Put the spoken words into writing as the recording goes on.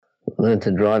Learn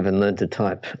to drive and learn to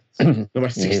type. No, my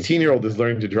 16-year-old is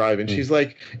learning to drive, and she's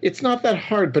like, it's not that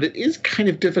hard, but it is kind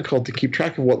of difficult to keep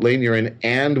track of what lane you're in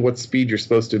and what speed you're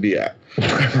supposed to be at.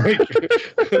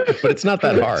 But it's not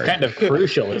that hard. It's kind of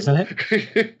crucial, isn't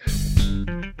it?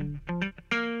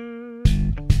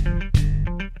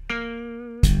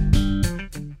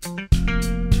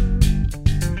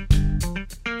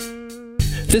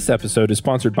 This episode is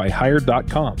sponsored by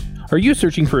Hired.com. Are you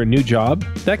searching for a new job?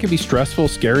 That can be stressful,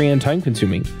 scary, and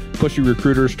time-consuming. Pushy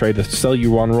recruiters try to sell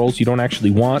you on roles you don't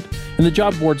actually want, and the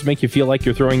job boards make you feel like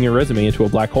you're throwing your resume into a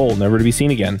black hole, never to be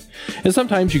seen again. And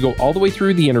sometimes you go all the way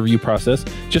through the interview process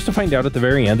just to find out at the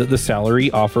very end that the salary,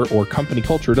 offer, or company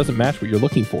culture doesn't match what you're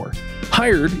looking for.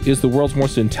 Hired is the world's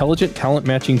most intelligent talent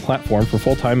matching platform for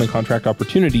full-time and contract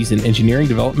opportunities in engineering,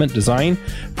 development, design,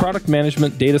 product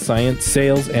management, data science,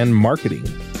 sales, and marketing.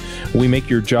 We make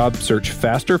your job search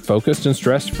faster, focused, and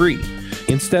stress-free.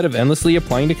 Instead of endlessly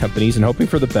applying to companies and hoping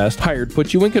for the best, Hired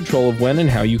puts you in control of when and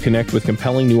how you connect with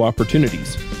compelling new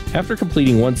opportunities. After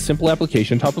completing one simple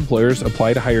application, top employers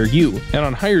apply to hire you, and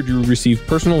on Hired you receive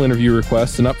personal interview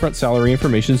requests and upfront salary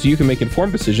information so you can make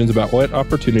informed decisions about what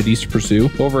opportunities to pursue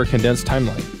over a condensed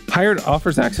timeline. Hired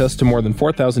offers access to more than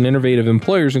 4,000 innovative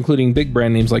employers, including big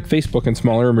brand names like Facebook and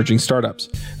smaller emerging startups.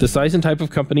 The size and type of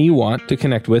company you want to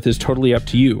connect with is totally up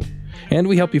to you. And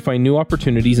we help you find new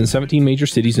opportunities in 17 major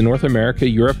cities in North America,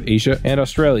 Europe, Asia, and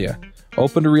Australia.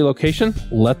 Open to relocation?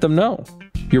 Let them know.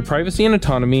 Your privacy and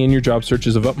autonomy in your job search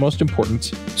is of utmost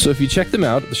importance. So if you check them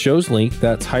out at the show's link,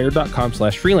 that's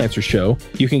hired.com/freelancer show,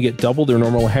 you can get double their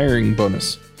normal hiring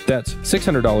bonus. That's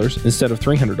 $600 instead of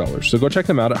 $300. So go check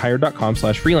them out at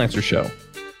hired.com/freelancer show.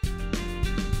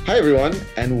 Hi, everyone,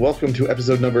 and welcome to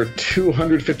episode number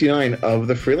 259 of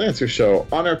The Freelancer Show.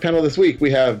 On our panel this week,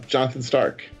 we have Jonathan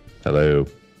Stark. Hello.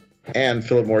 And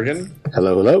Philip Morgan.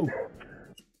 Hello, hello.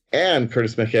 And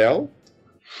Curtis McHale.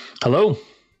 Hello.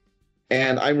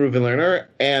 And I'm Reuven Lerner.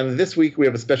 And this week we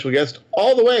have a special guest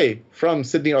all the way from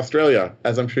Sydney, Australia,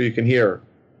 as I'm sure you can hear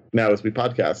now as we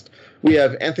podcast. We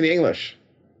have Anthony English.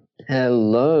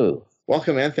 Hello.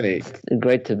 Welcome, Anthony.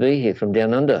 Great to be here from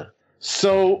down under.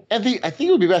 So, Anthony, I think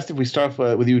it would be best if we start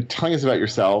with you telling us about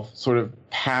yourself, sort of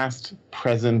past,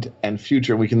 present, and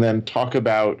future. We can then talk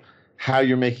about how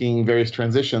you're making various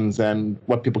transitions and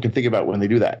what people can think about when they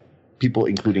do that, people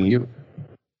including you.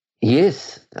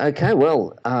 Yes. Okay.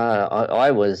 Well,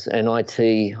 I was an IT.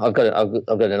 I've got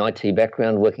an IT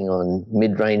background working on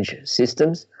mid-range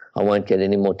systems. I won't get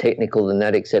any more technical than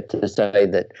that, except to say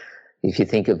that if you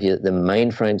think of the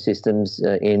mainframe systems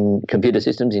in computer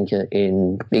systems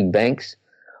in big banks,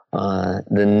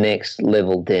 the next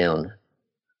level down.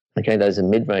 Okay, those are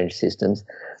mid-range systems.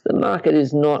 The market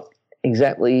is not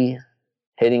exactly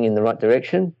heading in the right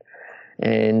direction.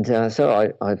 And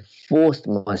so I forced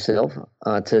myself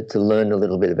to learn a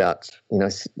little bit about,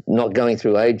 not going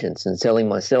through agents and selling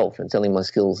myself and selling my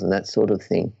skills and that sort of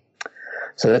thing.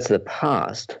 So that's the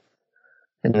past.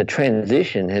 And the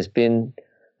transition has been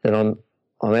that I'm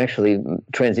actually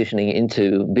transitioning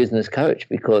into business coach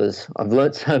because I've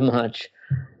learned so much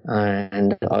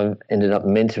and I've ended up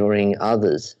mentoring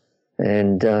others.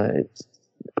 And it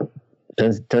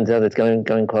turns out it's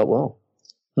going quite well.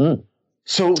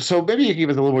 So maybe you can give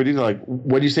us a little more detail. Like,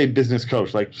 when you say business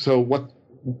coach, like, so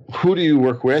who do you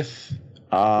work with,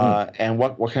 and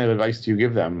what kind of advice do you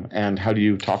give them, and how do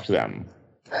you talk to them?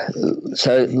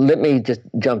 So let me just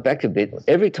jump back a bit.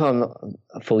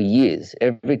 For years,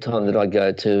 every time that I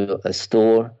go to a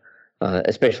store,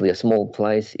 especially a small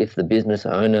place, if the business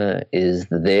owner is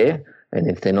there and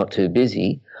if they're not too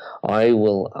busy, I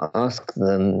will ask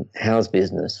them, how's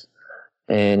business?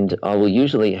 And I will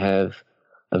usually have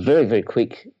a very, very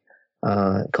quick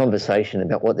conversation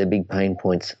about what their big pain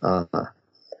points are.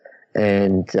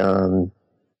 And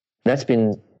that's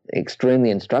been extremely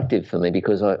instructive for me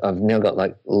because I've now got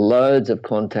like loads of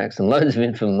contacts and loads of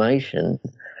information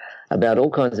about all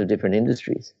kinds of different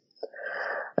industries.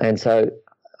 And so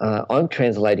I'm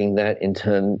translating that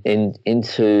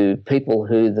into people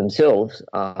who themselves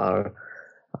are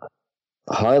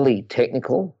highly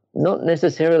technical, not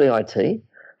necessarily IT,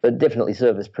 but definitely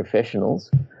service professionals,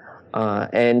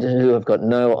 and who have got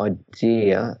no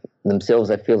idea themselves.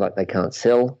 They feel like they can't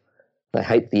sell. They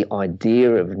hate the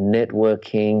idea of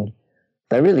networking.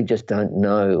 They really just don't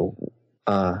know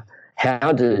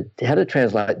how to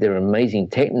translate their amazing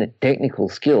technical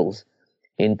skills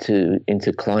into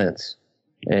clients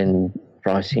and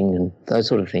pricing and those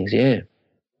sort of things. Yeah.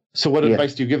 So what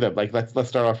advice do you give them? Like, let's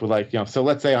start off with so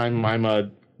let's say I'm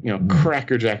a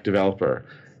crackerjack developer.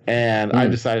 And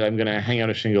I've decided I'm going to hang out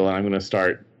a shingle and I'm going to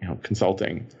start,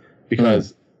 consulting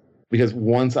because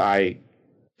once I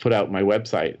put out my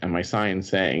website and my sign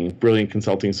saying Brilliant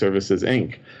Consulting Services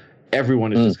Inc.,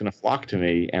 everyone is just going to flock to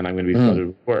me, and I'm going to be flooded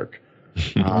with work.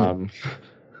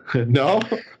 No?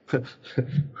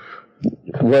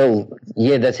 Well,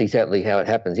 yeah, that's exactly how it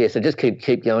happens. Yeah, so just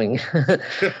keep going.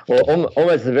 Well,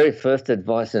 almost the very first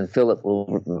advice, and Philip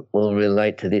will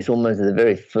relate to this. Almost the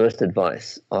very first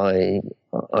advice I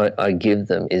give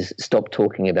them is stop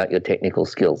talking about your technical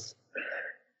skills.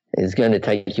 It's going to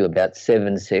take you about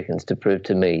 7 seconds to prove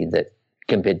to me that,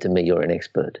 compared to me, you're an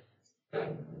expert.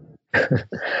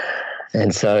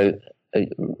 And so,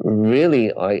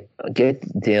 really, I get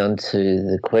down to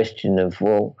the question of,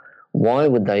 well, why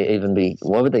would they even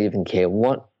care?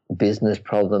 What business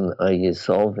problem are you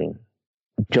solving?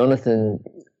 Jonathan,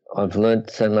 I've learned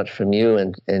so much from you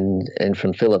and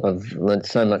from Philip. I've learned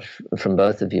so much from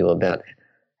both of you about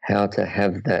how to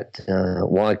have that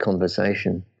why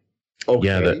conversation.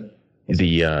 Okay.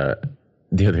 Yeah,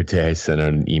 the other day I sent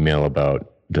out an email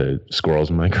about the squirrels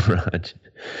in my garage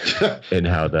and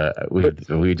how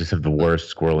we just have the worst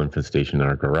squirrel infestation in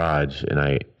our garage. And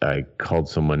I called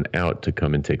someone out to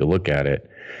come and take a look at it.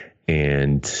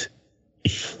 And,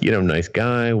 nice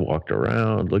guy, walked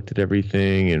around, looked at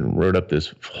everything, and wrote up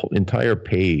this whole entire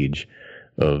page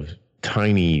of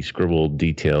tiny scribbled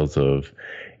details of,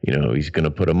 he's going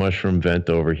to put a mushroom vent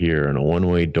over here and a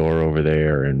one-way door over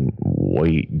there and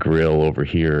white grill over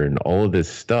here and all of this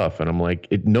stuff. And I'm like,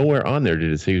 nowhere on there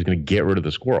did it say he was going to get rid of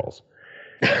the squirrels.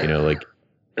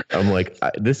 I'm like,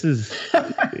 this is,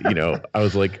 I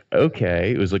was like,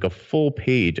 okay. It was like a full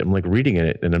page. I'm like reading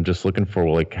it and I'm just looking for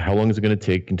like, how long is it going to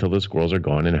take until the squirrels are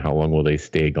gone and how long will they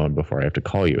stay gone before I have to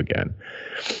call you again?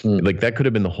 Like that could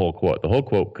have been the whole quote. The whole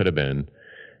quote could have been,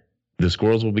 the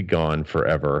squirrels will be gone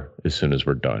forever as soon as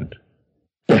we're done.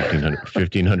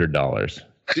 $1,500.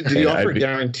 Did he offer a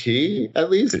guarantee at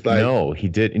least? No, he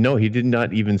did. No, he did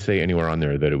not even say anywhere on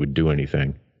there that it would do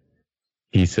anything.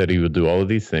 He said he would do all of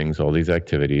these things, all these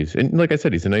activities. And like I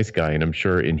said, he's a nice guy. And I'm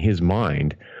sure in his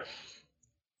mind,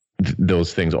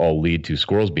 those things all lead to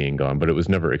squirrels being gone, but it was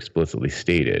never explicitly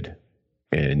stated.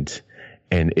 And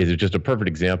it's just a perfect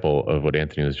example of what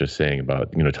Anthony was just saying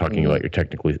about, talking about your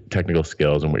technical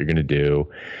skills and what you're going to do.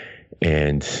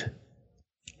 And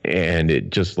it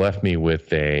just left me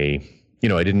with I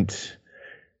didn't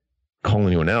call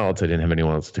anyone else. I didn't have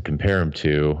anyone else to compare him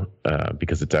to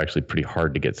because it's actually pretty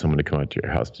hard to get someone to come out to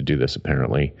your house to do this,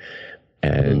 apparently.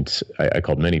 And I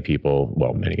called many people.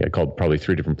 Well, I called probably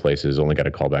 3 different places, only got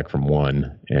a call back from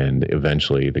one. And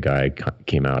eventually the guy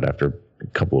came out after a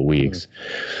couple of weeks.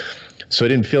 So I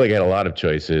didn't feel like I had a lot of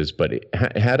choices, but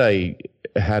had I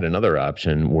had another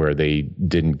option where they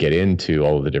didn't get into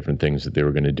all of the different things that they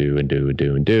were going to do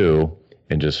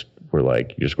and just were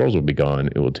like, your squirrels will be gone,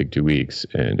 it will take 2 weeks,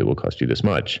 and it will cost you this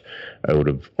much, I would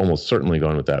have almost certainly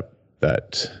gone with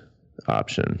that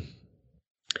option.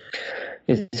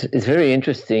 It's very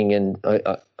interesting, and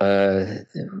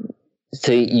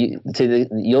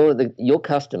your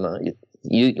customer,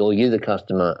 you the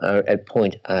customer are at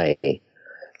point A,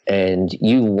 and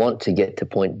you want to get to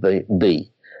point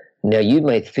B. Now you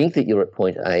may think that you're at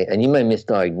point A, and you may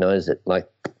misdiagnose it, like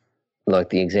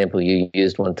the example you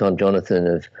used one time, Jonathan,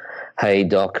 of, hey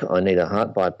doc, I need a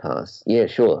heart bypass. Yeah,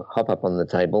 sure, hop up on the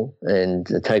table and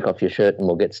take off your shirt, and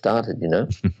we'll get started.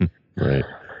 Right.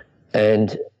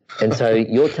 And so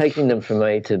you're taking them from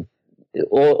A to,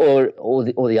 or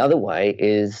the other way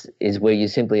is where you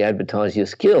simply advertise your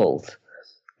skills.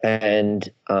 And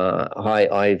hi,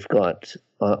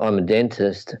 I'm a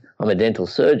dentist. I'm a dental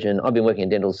surgeon. I've been working in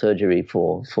dental surgery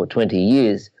for 20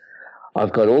 years.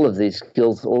 I've got all of these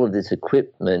skills, all of this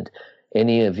equipment. Would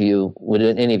any of you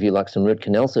like some root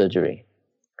canal surgery?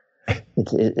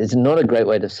 It's not a great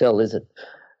way to sell, is it?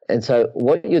 And so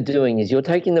what you're doing is you're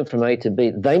taking them from A to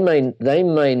B. They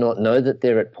may not know that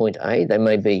they're at point A. They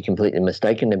may be completely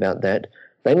mistaken about that.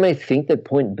 They may think that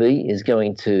point B is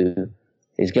going to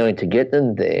get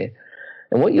them there.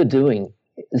 And what you're doing,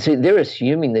 see, they're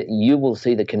assuming that you will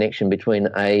see the connection between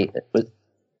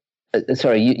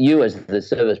you as the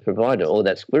service provider or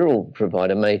that squirrel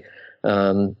provider may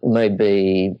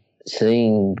be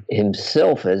seeing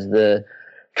himself as the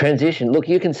transition. Look,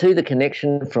 you can see the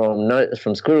connection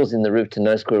from squirrels in the roof to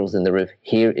no squirrels in the roof.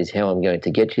 Here is how I'm going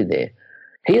to get you there.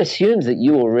 He assumes that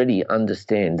you already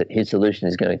understand that his solution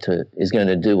is going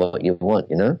to do what you want.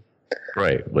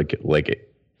 Right.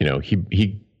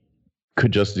 He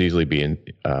could just as easily be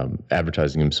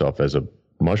advertising himself as a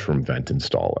mushroom vent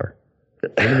installer.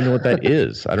 I don't even know what that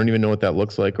is. I don't even know what that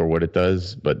looks like or what it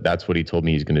does, but that's what he told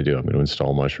me he's going to do. I'm going to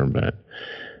install a mushroom vent.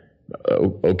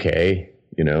 Okay,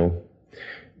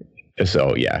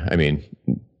 So yeah, I mean,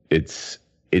 it's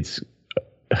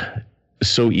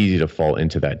so easy to fall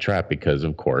into that trap because,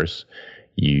 of course,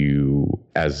 you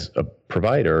as a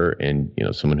provider and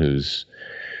someone who's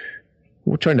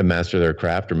trying to master their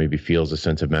craft or maybe feels a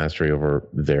sense of mastery over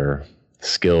their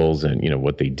skills and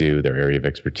what they do, their area of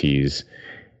expertise,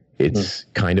 it's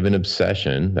kind of an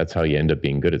obsession. That's how you end up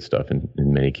being good at stuff in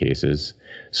many cases.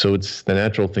 So it's the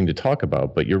natural thing to talk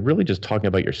about, but you're really just talking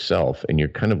about yourself, and you're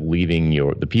kind of leaving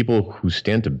the people who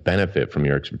stand to benefit from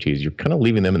your expertise, you're kind of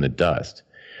leaving them in the dust.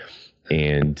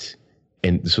 And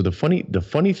so the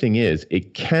funny thing is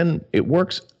it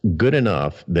works good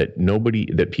enough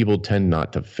that people tend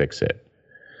not to fix it.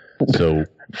 So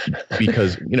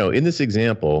because, in this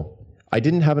example, I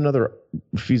didn't have another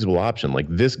feasible option. Like,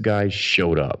 this guy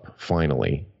showed up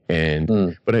finally,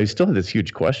 but I still had this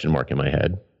huge question mark in my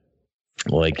head.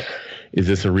 Like, is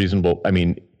this a reasonable? I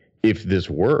mean, if this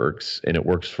works and it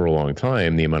works for a long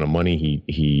time, the amount of money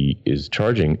he is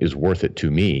charging is worth it to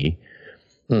me.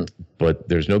 But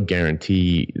there's no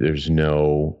guarantee. There's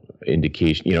no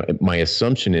indication. My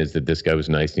assumption is that this guy was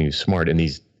nice and he was smart, and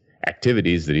these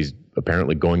activities that he's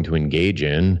apparently going to engage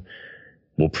in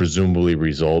will presumably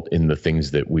result in the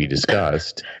things that we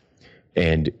discussed.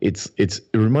 And it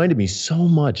reminded me so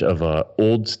much of a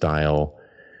old style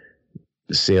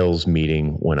sales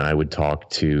meeting when I would talk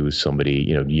to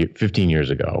somebody, 15 years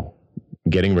ago,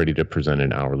 getting ready to present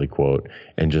an hourly quote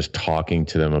and just talking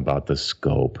to them about the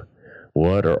scope.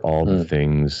 What are all the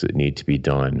things that need to be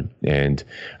done? And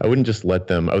I wouldn't just let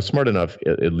them. I was smart enough,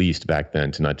 at least back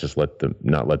then, to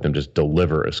not let them just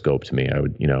deliver a scope to me. I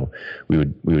would, we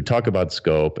would talk about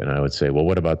scope, and I would say, well,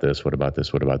 what about this? What about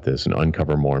this? What about this? And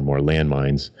uncover more and more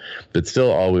landmines. But still,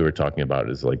 all we were talking about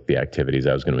is like the activities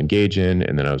I was going to engage in,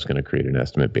 and then I was going to create an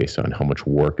estimate based on how much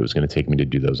work it was going to take me to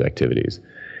do those activities.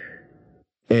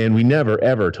 And we never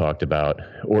ever talked about,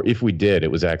 or if we did,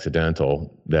 it was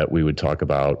accidental, that we would talk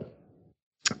about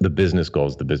the business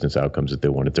goals, the business outcomes that they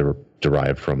wanted to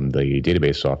derive from the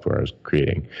database software I was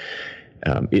creating.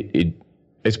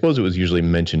 I suppose it was usually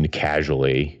mentioned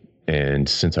casually, and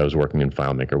since I was working in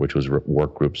FileMaker, which was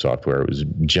work group software, it was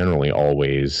generally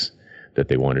always that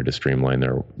they wanted to streamline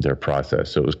their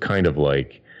process. So it was kind of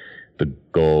like the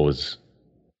goal was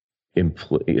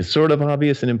sort of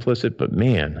obvious and implicit, but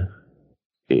man,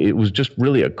 it was just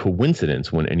really a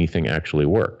coincidence when anything actually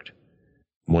worked,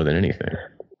 more than anything.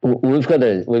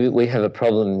 We have a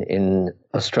problem in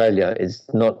Australia.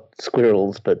 It's not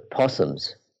squirrels, but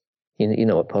possums. You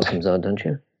know what possums are, don't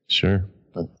you? Sure.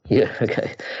 Yeah.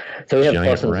 Okay. So we have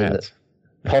Giant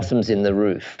possums in the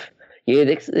roof. Yeah,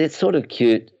 it's sort of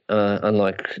cute.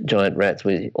 Unlike giant rats,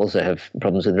 we also have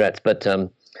problems with rats. But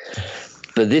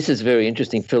this is very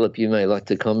interesting. Philip, you may like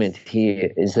to comment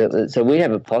here. So we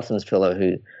have a possums fellow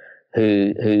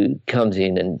who comes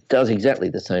in and does exactly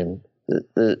the same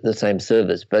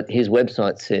service, but his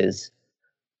website says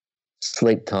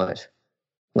sleep tight,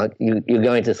 like you're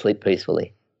going to sleep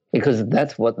peacefully, because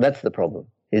that's the problem.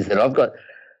 Is that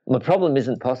my problem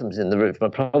isn't possums in the roof. My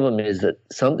problem is that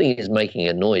something is making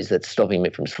a noise that's stopping me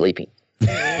from sleeping.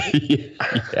 Yeah,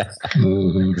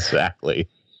 exactly.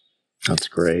 That's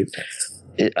great.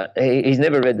 He's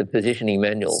never read the positioning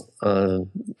manual,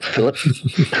 Philip.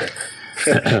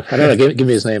 I don't know. Give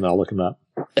me his name and I'll look him up.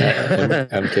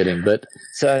 I'm kidding, but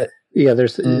so yeah,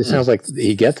 it sounds like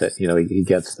he gets it. He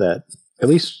gets that. At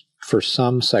least for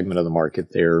some segment of the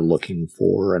market, they're looking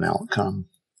for an outcome,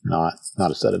 not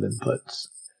a set of inputs.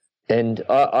 And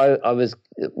I was,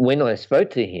 when I spoke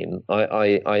to him,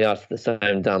 I asked the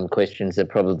same dumb questions that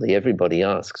probably everybody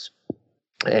asks,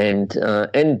 and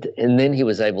then he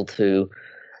was able to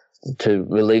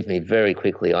relieve me very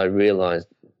quickly. I realized,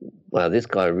 wow, this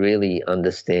guy really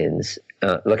understands.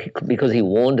 Because he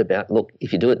warned about, look,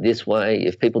 if you do it this way,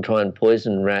 if people try and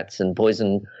poison rats and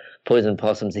poison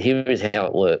possums, here is how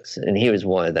it works, and here is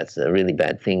why that's a really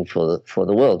bad thing for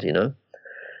the world,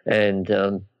 And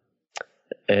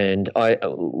I,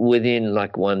 within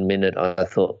like 1 minute, I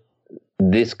thought,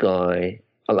 this guy,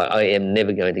 I am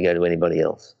never going to go to anybody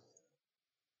else.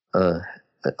 Yeah,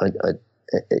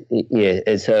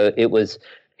 and so it was.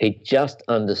 He just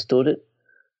understood it.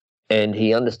 And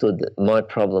he understood that my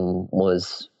problem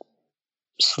was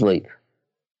sleep.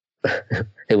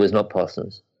 It was not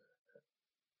possums.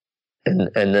 And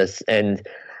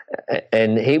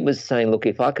he was saying, look,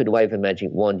 if I could wave a magic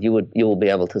wand, you will be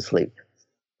able to sleep.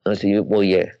 I said, well,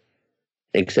 yeah,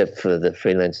 except for the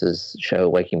freelancers show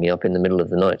waking me up in the middle of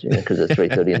the night, because it's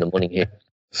 3:30 in the morning here.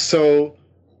 So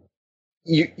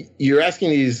you're asking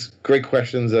these great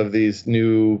questions of these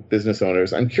new business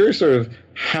owners. I'm curious sort of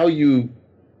how you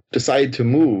decide to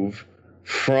move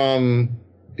from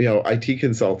IT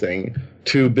consulting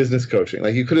to business coaching?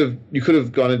 Like you could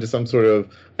have gone into some sort of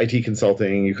IT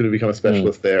consulting. You could have become a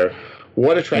specialist there.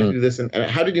 What attracted you to this, and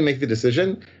how did you make the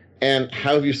decision? And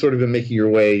how have you sort of been making your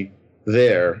way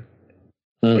there?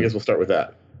 I guess we'll start with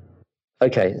that.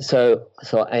 Okay, so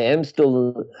I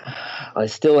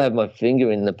still have my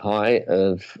finger in the pie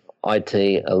of IT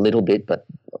a little bit, but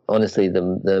honestly,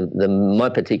 my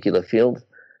particular field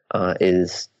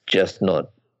is just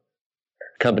not.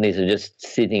 Companies are just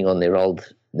sitting on their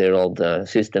old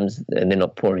systems, and they're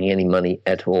not pouring any money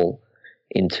at all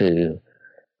into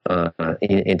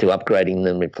upgrading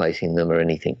them, replacing them, or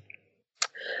anything.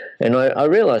 And I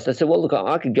realized, I said, well, look,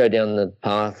 I could go down the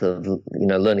path of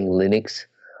learning Linux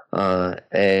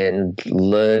and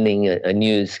learning a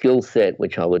new skill set,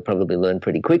 which I would probably learn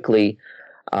pretty quickly.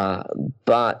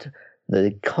 But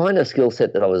the kind of skill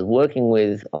set that I was working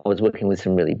with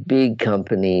some really big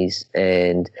companies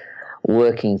and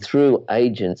working through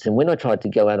agents. And when I tried to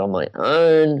go out on my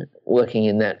own, working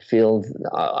in that field,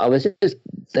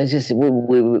 they just said,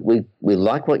 we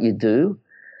like what you do,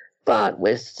 but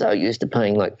we're so used to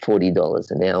paying like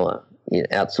 $40 an hour,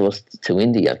 outsourced to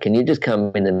India. Can you just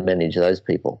come in and manage those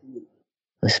people?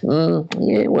 I said,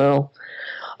 yeah, well,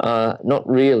 not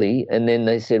really. And then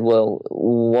they said, well,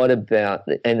 what about,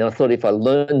 and I thought if I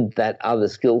learned that other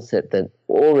skill set that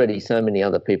already so many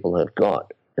other people have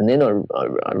got, and then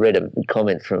I read a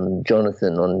comment from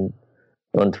Jonathan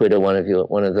on Twitter, one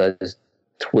of those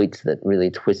tweets that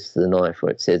really twists the knife,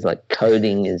 where it says like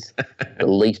coding is the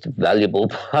least valuable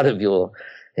part of your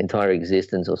entire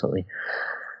existence or something.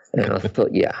 And I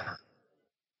thought, yeah,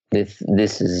 this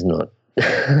is not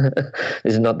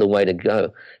this is not the way to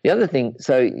go. The other thing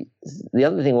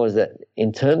was that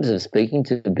in terms of speaking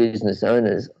to business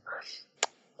owners,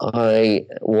 I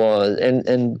was,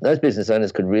 and those business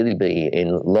owners could really be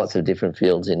in lots of different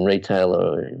fields, in retail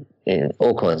or in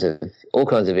all kinds of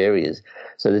areas.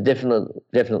 So there's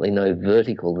definitely no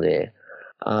vertical there.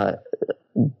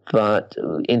 But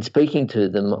in speaking to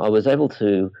them, I was able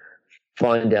to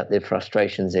find out their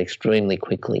frustrations extremely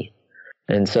quickly.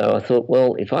 And so I thought,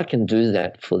 well, if I can do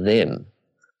that for them,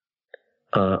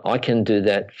 I can do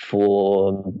that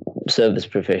for service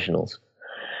professionals.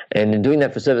 And in doing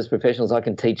that for service professionals, I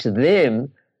can teach them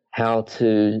how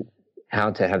to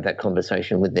have that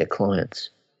conversation with their clients,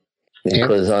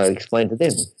 because I explained to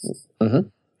them.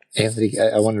 Mm-hmm. Anthony,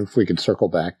 I wonder if we could circle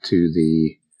back to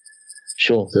the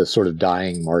sort of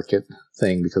dying market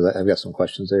thing, because I've got some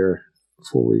questions there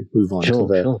before we move on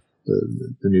to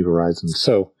the New Horizons.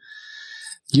 So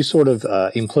you sort of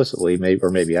implicitly,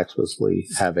 maybe explicitly,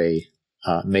 have a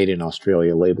made in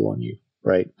Australia label on you,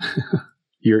 right?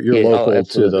 You're local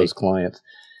to those clients.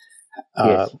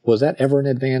 Yes. Was that ever an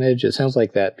advantage? It sounds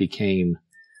like that became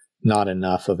not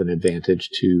enough of an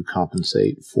advantage to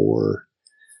compensate for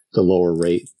the lower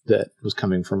rate that was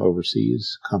coming from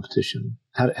overseas competition.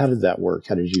 How did that work?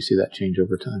 How did you see that change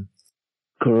over time?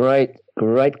 Great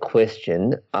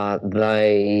question.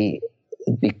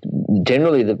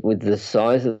 Generally, with the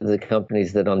size of the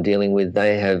companies that I'm dealing with,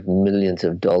 they have millions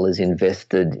of dollars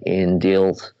invested in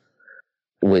deals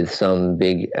with some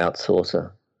big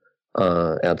outsourcing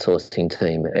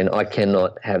team, and I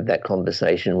cannot have that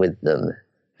conversation with them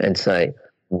and say,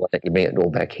 why don't you bring it all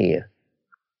back here?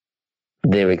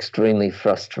 They're extremely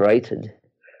frustrated,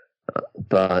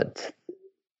 but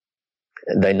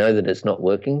they know that it's not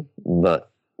working,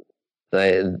 but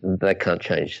they can't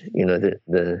change,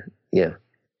 yeah.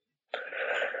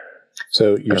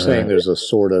 So you're saying there's a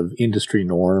sort of industry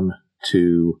norm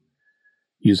to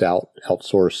use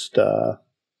outsourced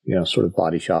sort of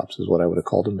body shops is what I would have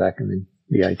called them back in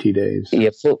the IT days. Yeah,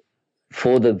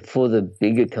 for the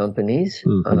bigger companies,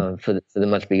 for the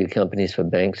much bigger companies, for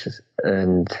banks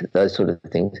and those sort of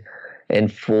things,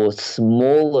 and for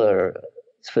smaller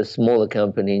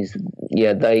companies,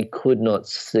 yeah, they could not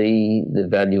see the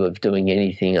value of doing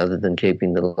anything other than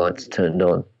keeping the lights turned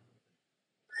on.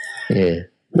 Yeah.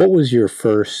 What was your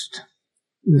first?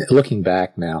 Looking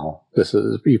back now,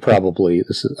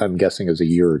 I'm guessing is a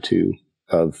year or two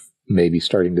of maybe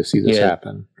starting to see this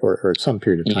happen, or some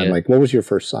period of time. Yeah. Like, what was your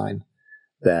first sign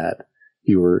that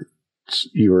you were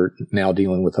now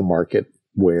dealing with a market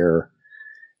where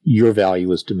your value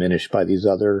was diminished by these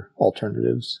other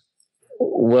alternatives?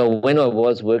 Well, when I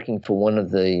was working for one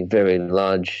of the very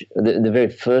large, the very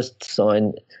first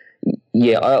sign,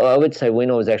 yeah, I would say when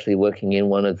I was actually working in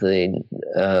one of the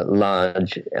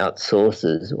large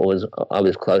outsourcers, I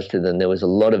was close to them, there was a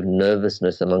lot of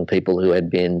nervousness among people who had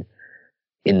been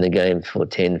in the game for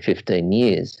 10, 15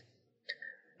 years.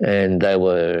 And they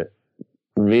were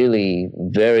really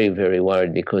very, very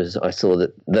worried because I saw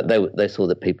that they saw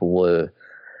that people were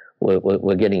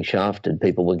were getting shafted.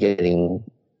 People were getting,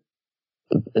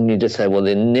 and you just say, well,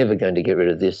 they're never going to get rid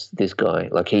of this guy.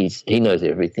 Like he knows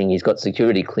everything. He's got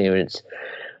security clearance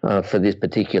for this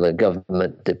particular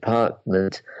government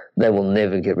department. They will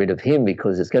never get rid of him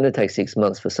because it's going to take 6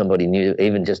 months for somebody new,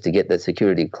 even just to get that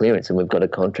security clearance. And we've got a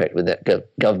contract with that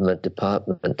government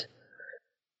department.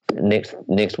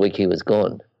 Next week he was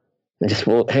gone. I just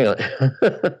thought, hang on,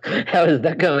 how is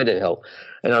that going to help?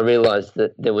 And I realised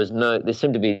that there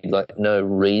seemed to be like no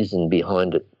reason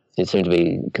behind it. It seemed to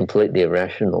be completely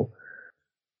irrational.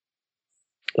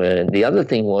 And the other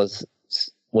thing was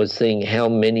seeing how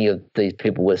many of these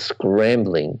people were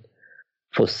scrambling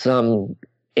for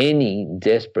any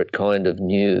desperate kind of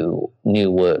new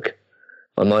work.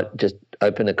 I might just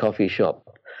open a coffee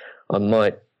shop. I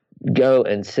might go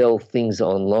and sell things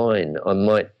online.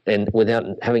 And without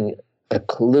having a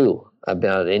clue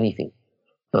about anything,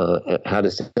 how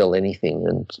to sell anything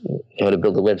and how to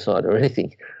build a website or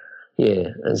anything. Yeah,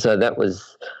 and so that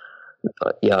was,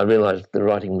 I realized the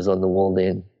writing was on the wall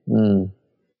then.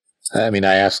 I mean,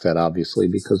 I ask that obviously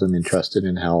because I'm interested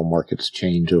in how markets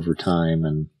change over time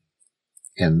and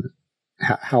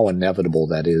how inevitable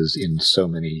that is in so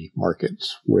many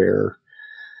markets where,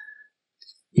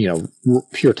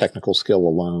 pure technical skill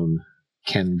alone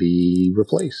can be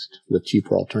replaced with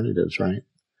cheaper alternatives, right?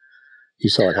 You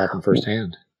saw it happen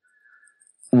firsthand.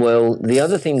 Well, the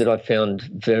other thing that I found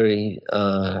very,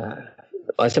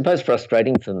 I suppose,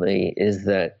 frustrating for me is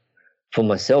that for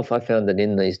myself, I found that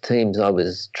in these teams I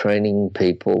was training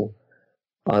people.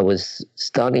 I was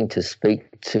starting to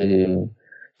speak to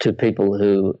people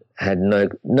who had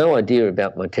no idea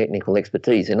about my technical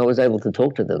expertise, and I was able to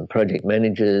talk to them. Project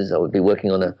managers. I would be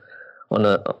working on a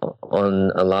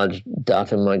large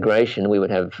data migration. We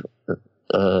would have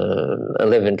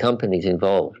 11 companies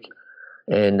involved,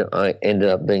 and I ended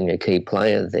up being a key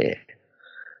player there.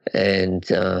 And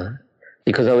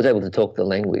because I was able to talk the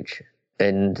language,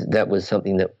 and that was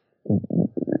something that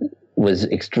was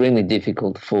extremely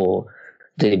difficult for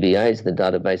DBAs, the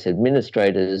database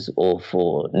administrators, or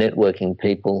for networking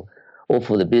people, or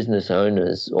for the business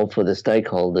owners, or for the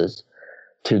stakeholders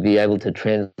to be able to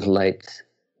translate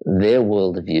their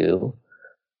worldview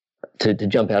to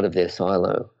jump out of their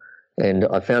silo. And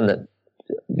I found that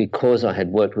because I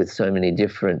had worked with so many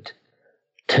different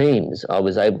teams, I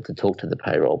was able to talk to the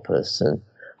payroll person.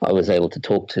 I was able to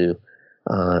talk to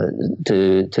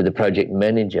the project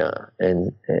manager,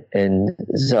 and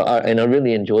I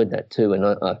really enjoyed that too. And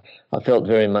I felt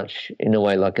very much in a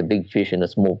way like a big fish in a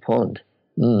small pond,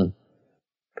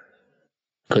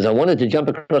 because I wanted to jump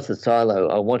across the silo.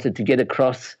 I wanted to get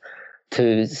across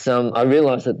to I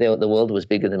realized that the world was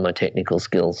bigger than my technical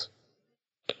skills.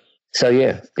 So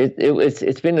yeah,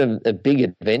 it's been a big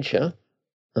adventure,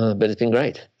 but it's been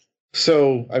great.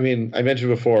 So I mean, I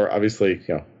mentioned before, obviously,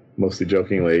 mostly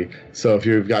jokingly. So if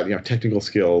you've got technical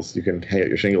skills, you can hang out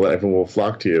your shingle and everyone will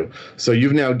flock to you. So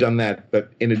you've now done that,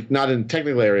 but not in a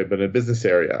technical area, but in a business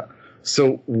area.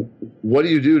 So what do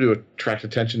you do to attract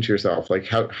attention to yourself? Like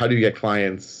how do you get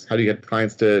clients? How do you get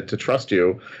clients to trust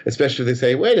you? Especially if they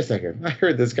say, "Wait a second, I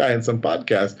heard this guy in some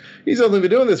podcast. He's only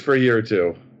been doing this for a year or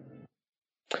two."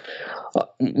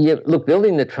 Yeah, look,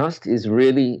 building the trust is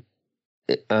really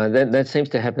that seems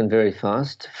to happen very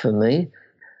fast for me.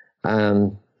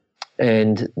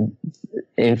 And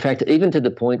in fact, even to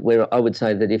the point where I would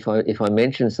say that if I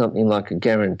mention something like a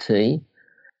guarantee,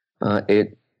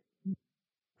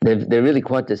 they're really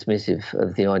quite dismissive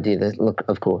of the idea that, look,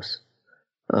 of course,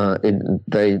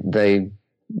 they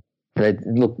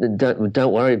look,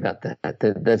 don't worry about that.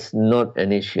 That's not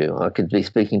an issue. I could be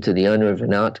speaking to the owner of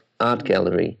an art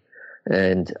gallery,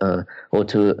 and or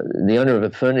to the owner of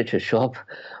a furniture shop,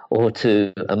 or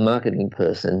to a marketing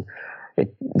person.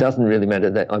 It doesn't really matter.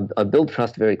 That I build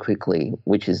trust very quickly,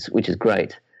 which is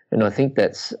great, and I think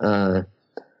that's that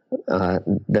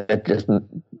just.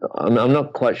 I'm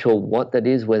not quite sure what that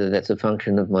is, whether that's a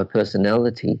function of my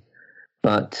personality,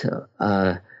 but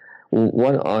so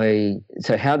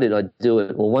how did I do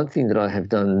it? Well, one thing that I have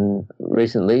done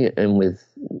recently, and with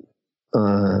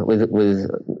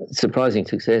surprising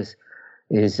success,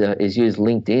 is use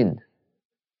LinkedIn.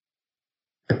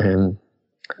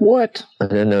 What? I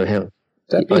don't know how.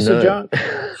 That piece of junk.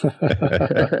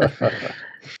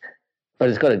 But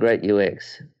it's got a great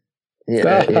UX.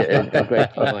 Yeah, a great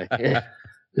UI. Yeah.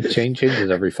 The chain changes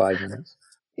every 5 minutes.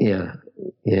 Yeah.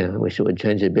 I wish it would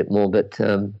change it a bit more. But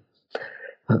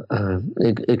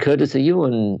Curtis, are you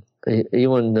on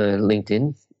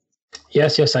LinkedIn?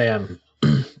 Yes, I am.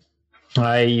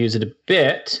 I use it a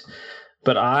bit,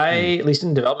 but at least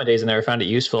in development days, I never found it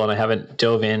useful, and I haven't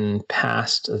dove in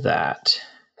past that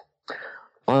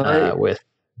with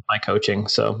my coaching.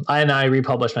 So I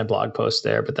republish my blog posts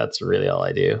there, but that's really all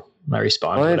I do. I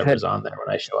respond to whatever's on there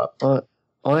when I show up.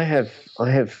 I have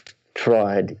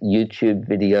tried YouTube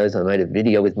videos. I made a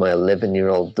video with my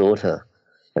 11-year-old daughter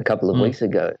a couple of weeks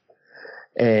ago,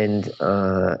 and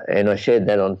I shared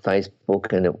that on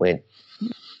Facebook, and it went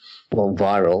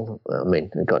viral. I mean,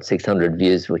 it got 600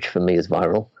 views, which for me is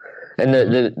viral. And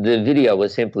the video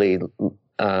was simply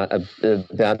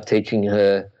about teaching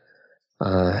her.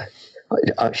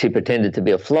 She pretended to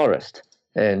be a florist,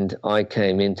 and I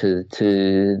came into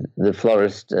the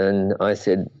florist, and I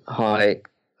said, "Hi,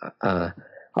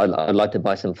 I'd like to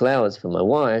buy some flowers for my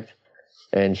wife."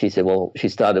 And she said, "Well," she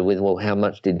started with, "Well, how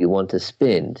much did you want to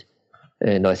spend?"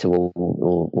 And I said,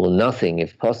 well, nothing,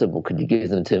 if possible. Could you give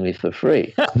them to me for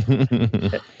free?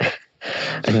 And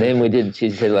then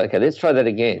she said, okay, let's try that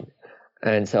again.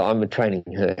 And so I'm training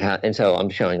her and so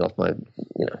I'm showing off my,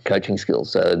 coaching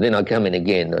skills. So then I come in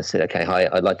again. I said, okay, hi,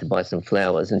 I'd like to buy some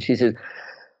flowers. And she said,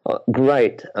 oh,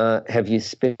 great. Have you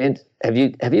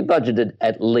budgeted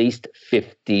at least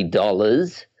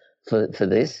 $50 for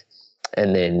this?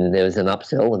 And then there was an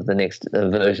upsell of the next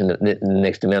version, the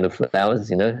next amount of flowers,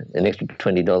 an extra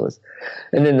 $20.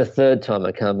 And then the third time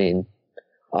I come in,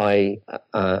 I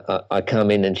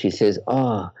come in and she says,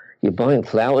 "Oh, you're buying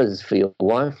flowers for your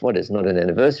wife? What? It's not an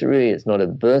anniversary. It's not a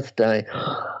birthday.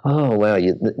 Oh, wow!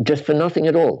 Just for nothing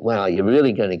at all. Wow! You're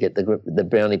really going to get the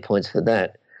brownie points for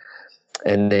that."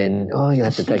 And then, you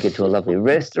have to take her to a lovely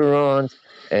restaurant,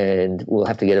 and we'll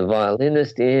have to get a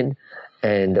violinist in.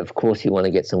 And, of course, you want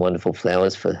to get some wonderful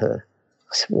flowers for her.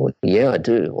 I said, well, yeah, I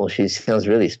do. Well, she sounds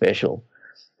really special.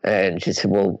 And she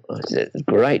said, well,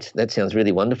 great. That sounds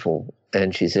really wonderful.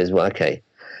 And she says, well, okay.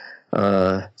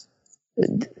 So,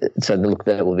 look,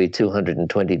 that will be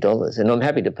 $220. And I'm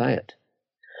happy to pay it.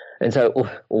 And so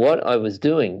what I was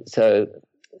doing, so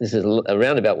this is a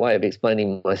roundabout way of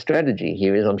explaining my strategy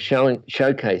here, is I'm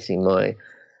showcasing my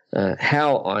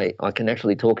how I can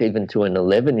actually talk even to an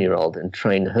 11-year-old and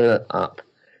train her up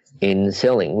in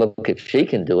selling. Look, if she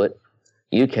can do it,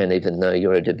 you can, even though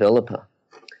you're a developer.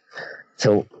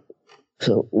 So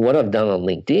what I've done on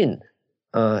LinkedIn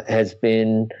has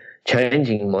been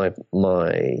changing my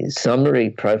summary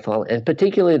profile, and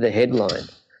particularly the headline,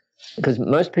 because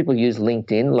most people use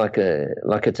LinkedIn like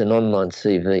it's an online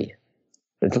CV.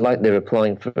 It's like they're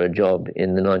applying for a job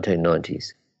in the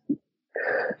 1990s.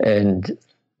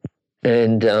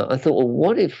 And I thought, well,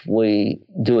 what if we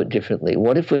do it differently?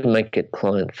 What if we make it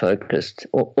client-focused,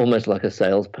 almost like a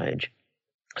sales page?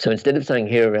 So instead of saying,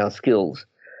 here are our skills,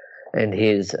 and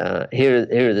here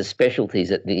are the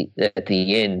specialties at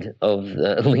the end of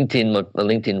LinkedIn, my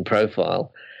LinkedIn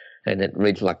profile, and it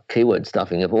reads like keyword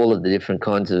stuffing of all of the different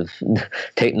kinds of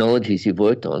technologies you've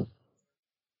worked on.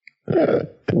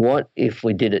 What if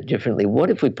we did it differently? What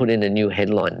if we put in a new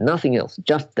headline? Nothing else,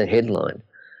 just the headline.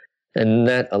 And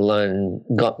that alone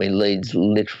got me leads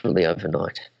literally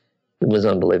overnight. It was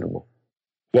unbelievable.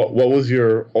 What was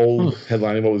your old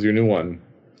headline and what was your new one?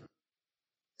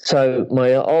 So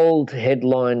my old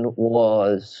headline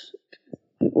was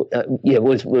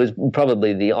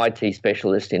probably the IT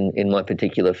specialist in my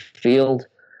particular field.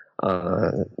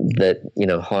 That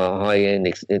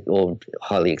high-end or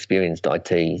highly experienced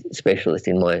IT specialist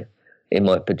in my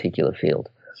particular field.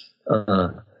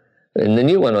 And the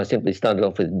new one, I simply started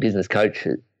off with business coach.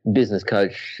 Business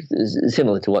coach is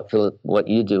similar to what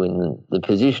you do in the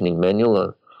positioning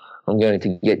manual. I'm going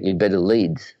to get you better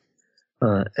leads,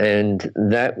 and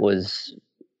that was.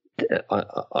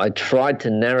 I tried to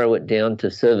narrow it down to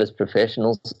service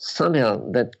professionals. Somehow,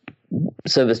 that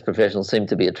service professionals seem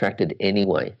to be attracted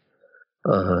anyway.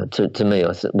 To me,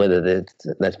 whether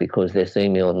that's because they're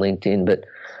seeing me on LinkedIn, but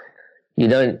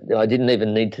I didn't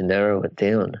even need to narrow it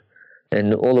down.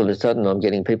 And all of a sudden, I'm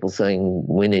getting people saying,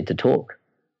 we need to talk.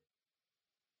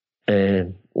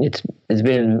 And it's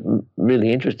been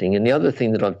really interesting. And the other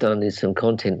thing that I've done is some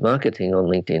content marketing on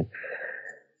LinkedIn.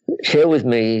 Share with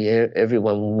me,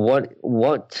 everyone,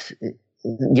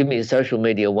 give me a social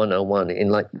media 101 in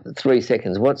like 3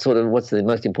 seconds. What's the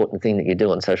most important thing that you do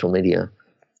on social media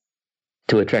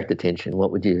to attract attention?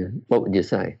 What would you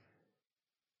say?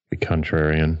 Be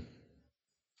contrarian.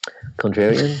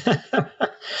 Contrarian?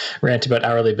 Rant about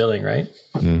hourly billing, right?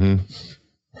 Mm-hmm.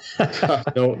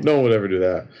 No one would ever do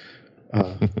that.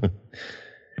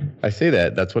 I say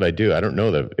that's what I do. I don't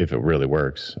know if it really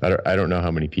works. I don't know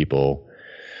how many people.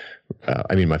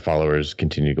 My followers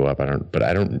continue to go up.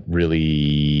 I don't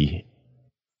really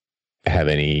have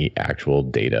any actual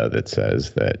data that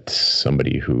says that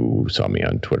somebody who saw me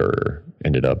on Twitter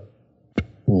ended up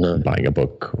buying a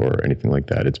book or anything like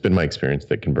that. It's been my experience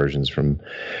that conversions from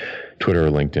Twitter,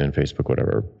 LinkedIn, Facebook,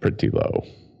 whatever, are pretty low.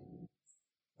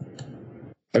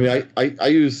 I mean, I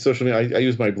use social media. I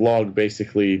use my blog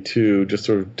basically to just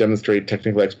sort of demonstrate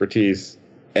technical expertise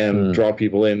and draw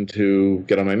people in to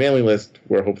get on my mailing list,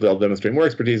 where hopefully I'll demonstrate more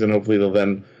expertise, and hopefully they'll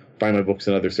then buy my books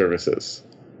and other services.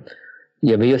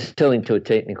 Yeah, but you're selling to a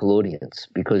technical audience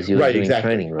because you're doing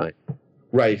training, right?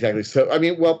 Right, exactly. So, I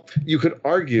mean, well, you could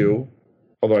argue,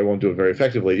 although I won't do it very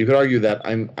effectively, you could argue that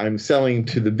I'm selling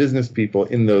to the business people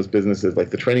in those businesses, like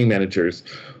the training managers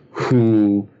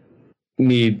who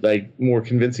need like more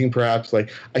convincing, perhaps.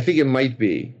 Like, I think it might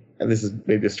be, and this is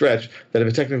maybe a stretch, that if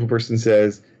a technical person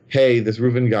says, hey, this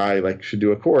Reuven guy like should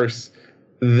do a course,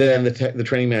 then the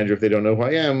training manager, if they don't know who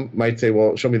I am, might say,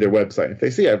 well, show me their website. If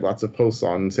they see I have lots of posts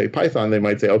on, say, Python, they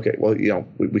might say, okay, well,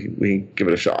 we can give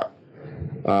it a shot.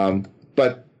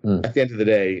 But at the end of the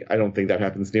day, I don't think that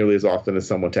happens nearly as often as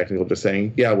someone technical just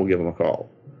saying, yeah, we'll give them a call.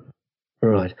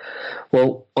 Right.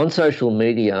 Well, on social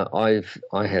media, I've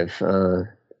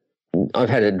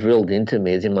had it drilled into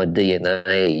me, as in my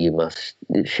DNA. You must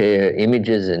share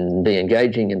images and be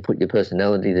engaging and put your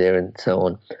personality there and so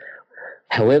on.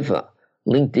 However,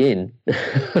 LinkedIn,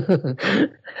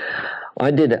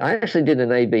 I actually did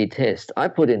an A/B test. I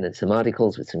put in some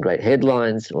articles with some great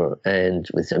headlines and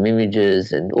with some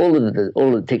images and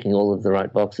ticking all of the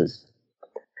right boxes.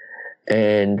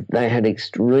 And they had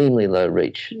extremely low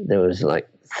reach. There was like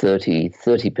 30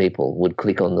 people would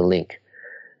click on the link.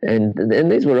 And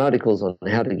these were articles on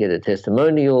how to get a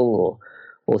testimonial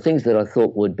or things that I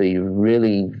thought would be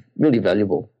really, really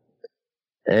valuable.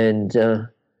 And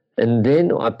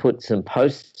then I put some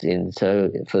posts in. So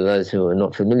for those who are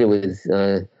not familiar with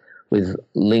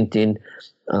LinkedIn,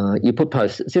 you put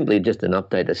posts, simply just an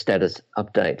update, a status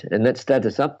update. And that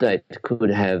status update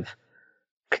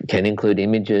can include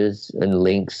images and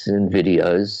links and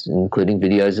videos, including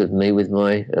videos of me with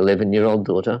my 11-year-old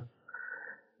daughter.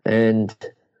 And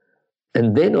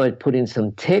then I put in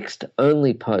some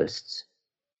text-only posts.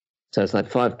 So it's like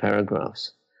 5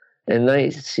 paragraphs. And they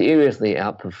seriously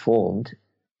outperformed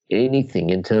anything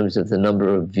in terms of the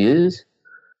number of views.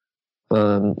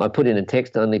 I put in a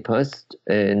text-only post,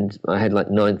 and I had like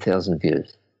 9,000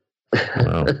 views.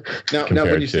 Wow. now,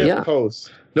 when you say a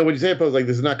post, when you say a post, like,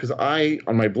 this is not because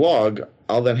on my blog,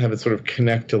 I'll then have it sort of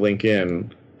connect to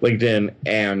LinkedIn,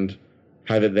 and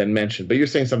have it then mentioned. But you're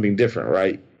saying something different,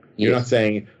 right? You're not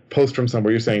saying post from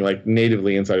somewhere. You're saying like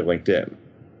natively inside of LinkedIn.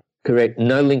 Correct.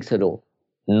 No links at all.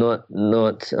 Not.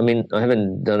 I mean, I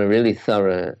haven't done a really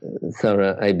thorough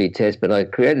A/B test, but I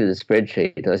created a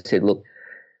spreadsheet. I said, look,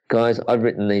 guys, I've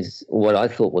written these what I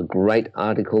thought were great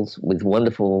articles with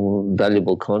wonderful,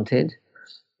 valuable content,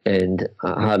 and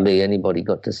hardly anybody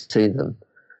got to see them.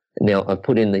 Now I've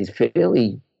put in these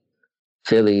fairly,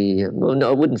 well, no,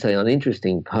 I wouldn't say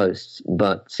uninteresting posts,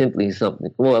 but simply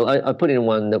something. Well, I put in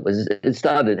one that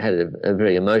had a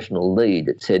very emotional lead.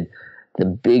 It said, the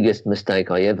biggest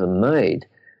mistake I ever made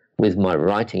with my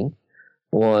writing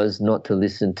was not to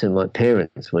listen to my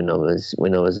parents when I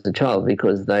was a child,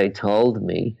 because they told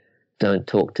me, don't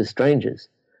talk to strangers.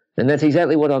 And that's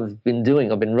exactly what I've been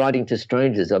doing. I've been writing to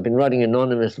strangers. I've been writing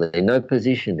anonymously, no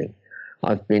positioning.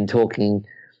 I've been talking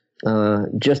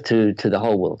just to the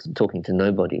whole world, talking to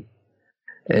nobody.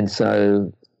 And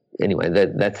so, anyway,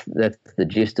 that's the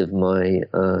gist of my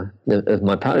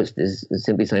post, is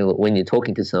simply saying, look, when you're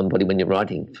talking to somebody, when you're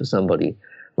writing for somebody,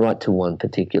 write to one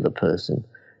particular person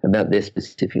about their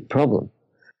specific problem.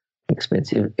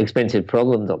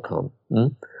 Expensiveproblem.com.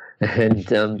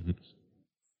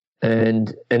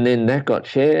 And then that got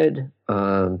shared.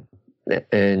 And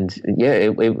yeah,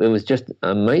 it was just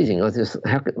amazing. I was just,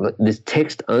 this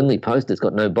text-only post that's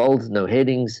got no bolds, no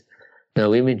headings,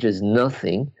 no images,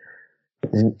 nothing,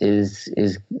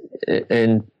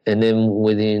 and then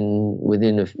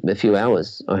within a few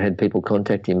hours, I had people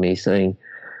contacting me saying,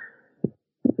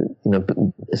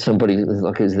 somebody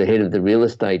like is the head of the real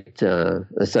estate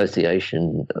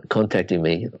association contacting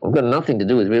me. I've got nothing to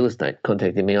do with real estate,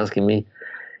 contacting me, asking me,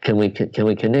 can we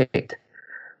connect?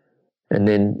 And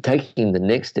then taking the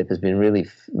next step has been really,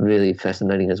 really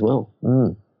fascinating as well.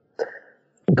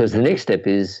 Because the next step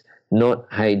is not,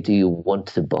 hey, do you want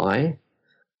to buy?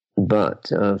 But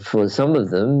for some of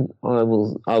them, I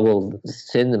will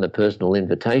send them a personal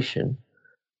invitation,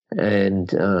 and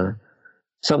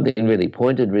something really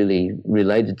pointed, really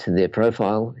related to their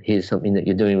profile. Here's something that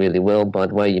you're doing really well. By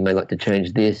the way, you may like to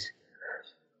change this.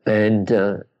 And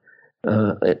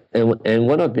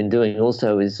what I've been doing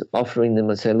also is offering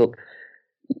them. I say, look,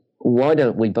 why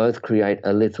don't we both create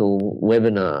a little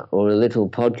webinar or a little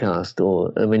podcast,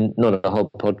 not a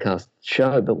whole podcast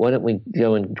show, but why don't we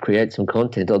go and create some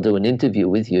content? I'll do an interview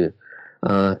with you,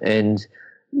 and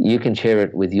you can share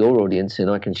it with your audience and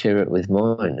I can share it with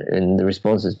mine. And the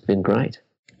response has been great.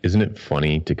 Isn't it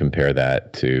funny to compare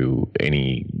that to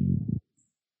any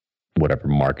whatever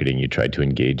marketing you tried to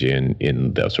engage in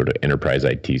the sort of enterprise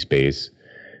IT space,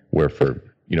 where for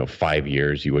 5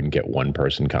 years you wouldn't get one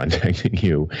person contacting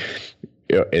you,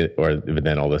 or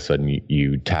then all of a sudden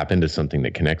you tap into something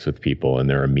that connects with people and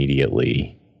they're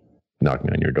immediately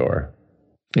knocking on your door.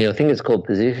 Yeah, I think it's called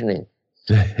positioning.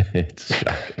 It's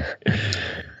shocking.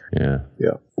 Yeah.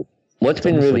 What's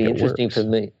been really interesting for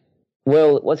me?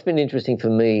 Well, what's been interesting for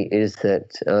me is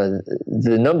that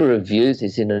the number of views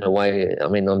is in a way. I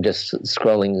mean, I'm just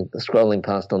scrolling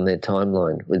past on their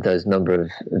timeline with those number of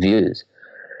views,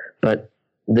 but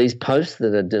these posts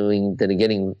that are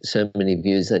getting so many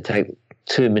views, they take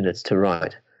 2 minutes to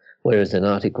write, whereas an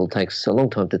article takes a long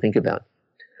time to think about.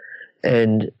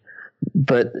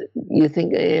 But you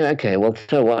think, okay, well,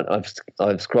 so what?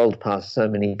 I've scrolled past so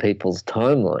many people's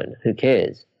timeline. Who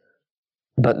cares?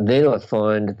 But then I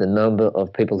find the number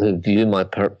of people who view my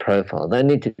profile. They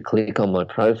need to click on my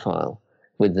profile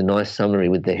with the nice summary,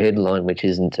 with the headline, which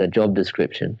isn't a job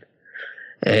description.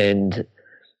 And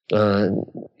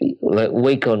like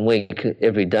week on week,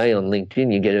 every day on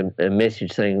LinkedIn, you get a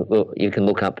message saying, well, you can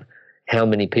look up how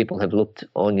many people have looked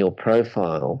on your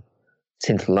profile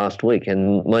since last week.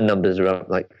 And my numbers are up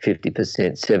like 50%,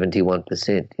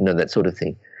 71%, that sort of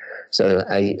thing. So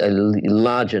a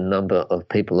larger number of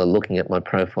people are looking at my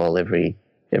profile every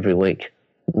week.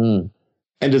 Mm.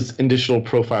 And does additional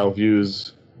profile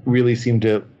views really seem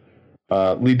to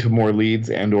lead to more leads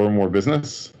and or more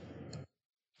business?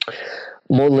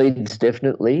 More leads,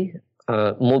 definitely.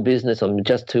 More business. I'm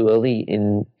just too early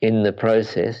in the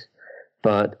process,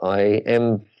 but I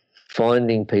am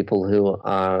finding people who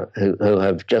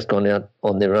have just gone out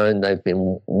on their own. They've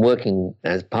been working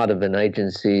as part of an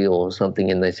agency or something,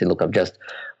 and they say, look, I've just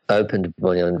opened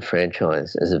my own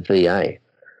franchise as a VA.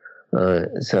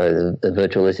 So the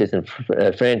virtual assistant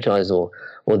franchise, or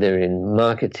they're in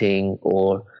marketing,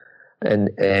 and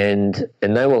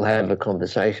they will have a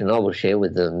conversation. I will share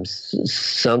with them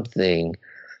something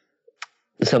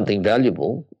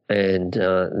valuable, and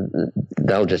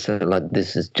they'll just say, like,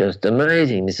 this is just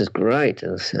amazing, this is great.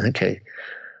 And I say, okay,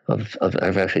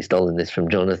 I've actually stolen this from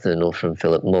Jonathan or from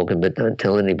Philip Morgan, but don't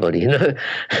tell anybody,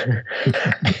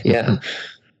 Yeah.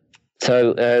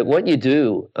 So what you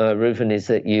do, Reuven, is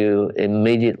that you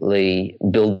immediately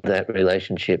build that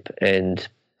relationship, and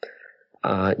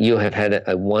you have had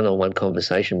a one-on-one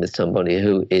conversation with somebody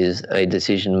who is a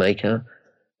decision maker,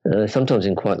 sometimes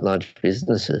in quite large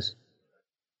businesses.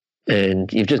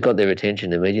 And you've just got their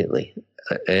attention immediately,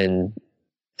 and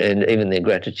even their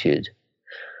gratitude.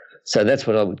 So that's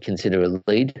what I would consider a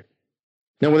lead.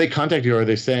 Now, when they contact you, are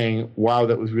they saying, wow,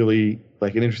 that was really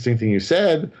like an interesting thing you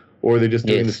said, or are they just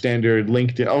doing the standard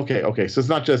LinkedIn? Okay. So it's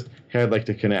not just, hey, I'd like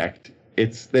to connect.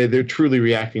 It's they're truly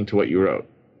reacting to what you wrote.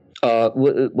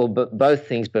 Well, both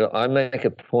things, but I make a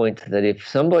point that if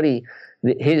somebody,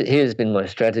 here's been my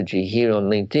strategy here on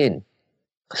LinkedIn.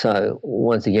 So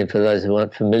once again, for those who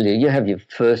aren't familiar, you have your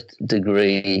first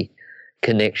degree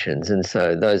connections. And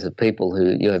so those are people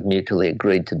who you have mutually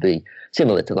agreed to be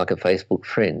similar to like a Facebook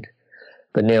friend.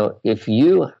 But now if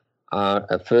you are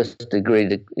a first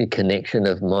degree connection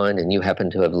of mine and you happen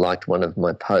to have liked one of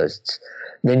my posts,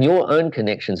 then your own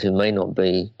connections who may not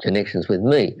be connections with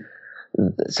me,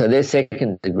 so they're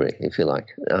second degree, if you like,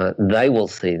 they will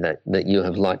see that you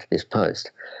have liked this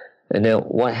post. And now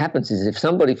what happens is if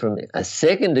somebody from a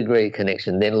second degree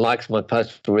connection then likes my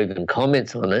post or even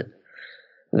comments on it,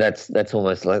 that's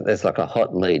almost like, that's like a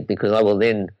hot lead, because I will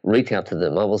then reach out to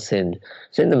them. I will send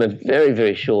them a very,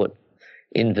 very short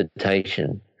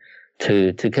invitation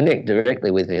to connect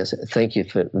directly with me. I say, thank you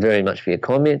very much for your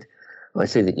comment. I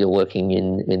see that you're working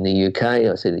in the UK.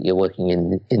 I see that you're working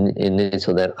in this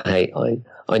or that. Hey,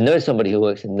 I know somebody who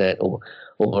works in that, or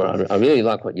I really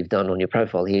like what you've done on your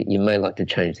profile here. You may like to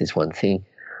change this one thing.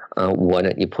 Why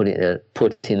don't you put in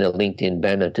a LinkedIn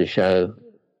banner to show,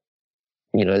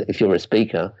 if you're a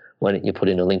speaker, why don't you put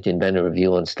in a LinkedIn banner of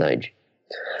you on stage?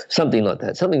 Something like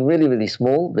that. Something really, really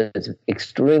small that's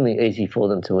extremely easy for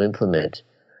them to implement.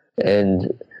 And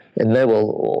they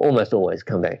will almost always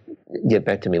get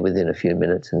back to me within a few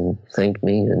minutes and thank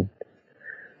me. And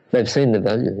they've seen the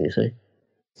value, you see.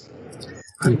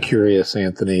 I'm curious,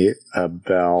 Anthony,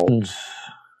 about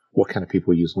what kind of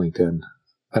people use LinkedIn.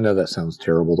 I know that sounds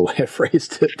terrible the way I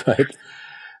phrased it, but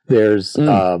there's,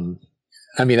 I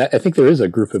think there is a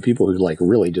group of people who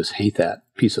really just hate that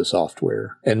piece of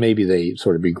software, and maybe they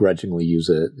sort of begrudgingly use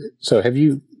it. So have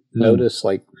you noticed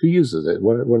who uses it?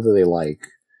 What do they like?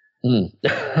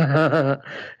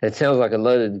 It sounds like a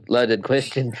loaded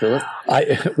question, Philip.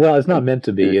 Well, it's not meant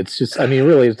to be. It's just, I mean,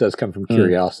 really, it does come from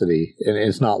curiosity, and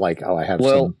it's not like, I have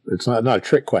some. It's not a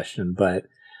trick question, but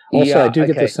also I do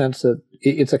get the sense that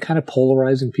it's a kind of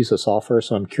polarizing piece of software.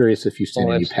 So I'm curious if you've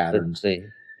seen any patterns.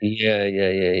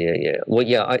 Yeah.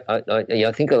 Well,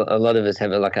 I think a lot of us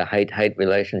have a hate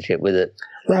relationship with it,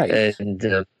 right?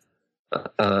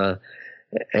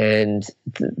 And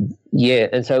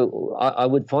so I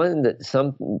would find that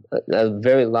a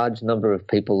very large number of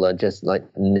people are just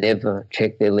never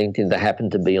check their LinkedIn. They happen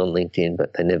to be on LinkedIn,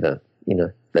 but they never,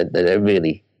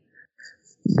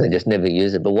 they just never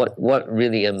use it. But what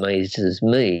really amazes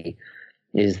me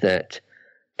is that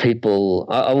people,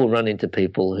 I will run into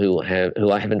people who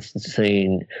I haven't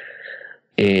seen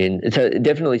so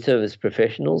definitely service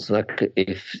professionals. Like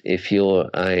if you're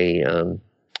a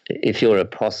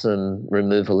possum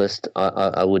removalist,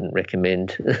 I wouldn't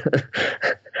recommend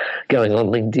going on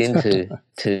LinkedIn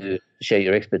to share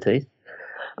your expertise.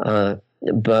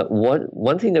 But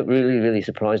one thing that really, really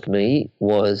surprised me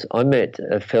was I met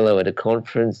a fellow at a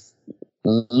conference.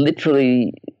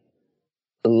 Literally,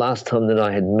 the last time that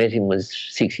I had met him was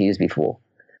 6 years before.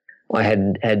 I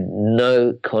had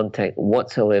no contact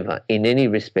whatsoever in any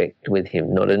respect with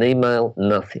him, not an email,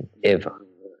 nothing, ever.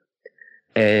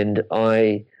 And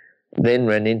I then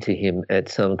ran into him at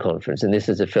some conference, and this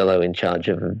is a fellow in charge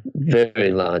of a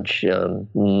very large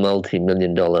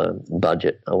multi-million-dollar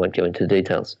budget. I won't go into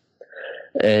details.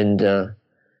 And I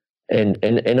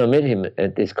met him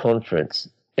at this conference,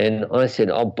 and I said,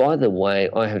 "Oh, by the way,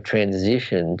 I have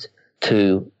transitioned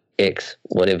to X,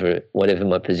 whatever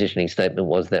my positioning statement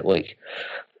was that week,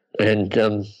 and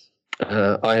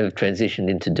I have transitioned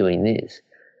into doing this."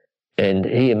 And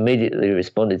he immediately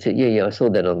responded, said, "Yeah, I saw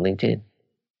that on LinkedIn."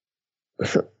 I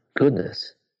thought,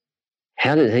 goodness,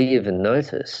 how did he even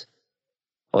notice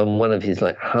on one of his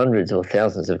hundreds or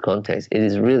thousands of contacts?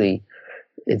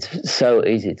 It's so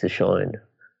easy to shine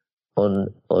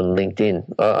on LinkedIn.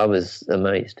 I was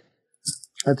amazed.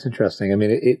 That's interesting. I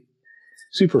mean, it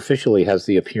superficially has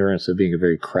the appearance of being a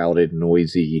very crowded,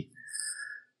 noisy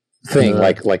thing,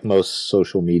 like most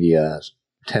social media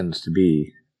tends to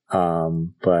be.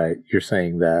 But you're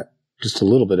saying that just a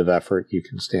little bit of effort, you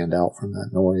can stand out from that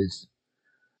noise.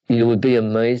 You would be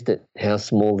amazed at how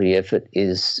small the effort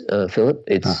is, Philip.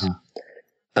 It's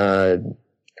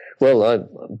well,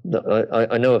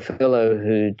 I know a fellow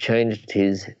who changed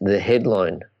the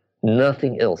headline,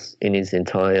 nothing else in his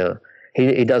entire.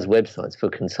 He does websites for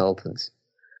consultants,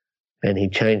 and he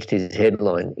changed his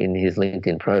headline in his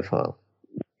LinkedIn profile.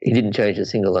 He didn't change a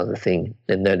single other thing,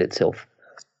 and that itself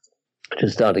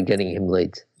just started getting him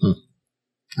leads.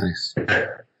 Nice.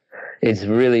 It's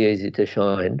really easy to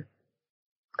shine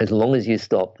as long as you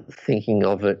stop thinking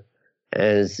of it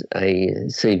as a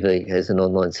CV, as an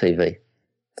online CV.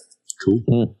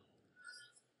 Cool.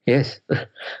 Yes.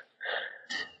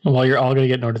 Well, you're all going to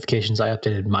get notifications. I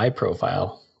updated my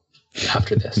profile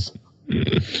after this.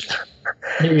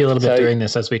 Maybe a little bit during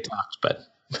this as we talked, but.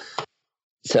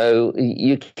 So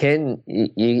you can.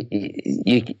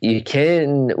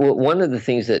 Well, one of the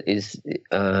things that is,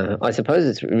 I suppose,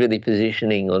 it's really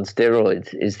positioning on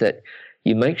steroids is that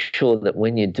you make sure that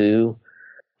when you do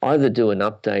either do an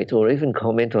update or even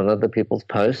comment on other people's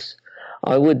posts,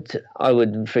 I would,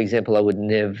 for example, I would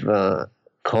never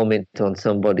comment on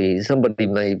somebody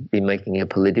may be making a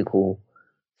political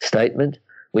statement,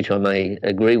 which I may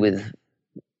agree with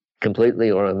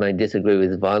completely or I may disagree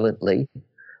with violently.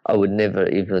 I would never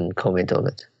even comment on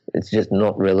it. It's just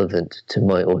not relevant to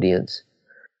my audience.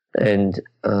 And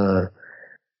I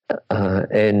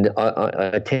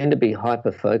tend to be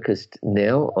hyper-focused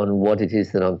now on what it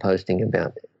is that I'm posting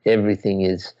about. Everything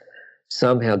is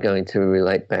somehow going to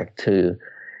relate back to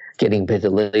getting better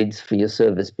leads for your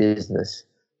service business,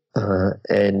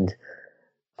 and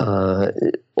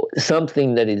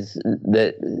something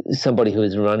that somebody who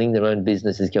is running their own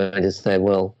business is going to say,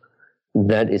 well,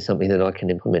 that is something that I can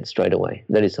implement straight away.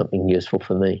 That is something useful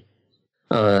for me.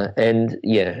 And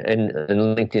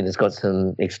LinkedIn has got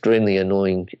some extremely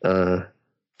annoying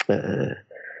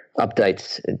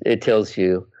updates. It tells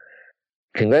you,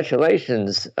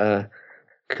 congratulations,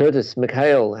 Curtis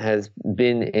McHale has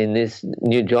been in this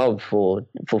new job for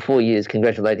 4 years.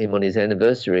 Congratulate him on his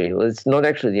anniversary. Well, it's not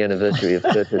actually the anniversary of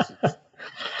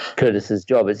Curtis's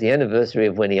job. It's the anniversary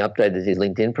of when he updated his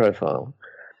LinkedIn profile.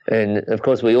 And, of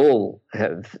course, we all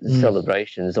have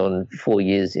celebrations on 4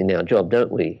 years in our job,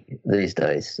 don't we, these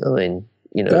days? I mean,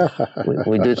 we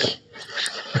do.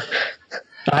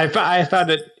 I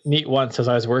found it neat once as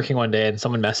I was working one day and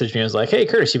someone messaged me and was like, "Hey,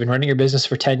 Curtis, you've been running your business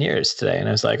for 10 years today." And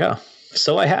I was like, "Oh,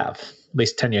 so I have." at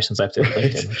least 10 years since I've updated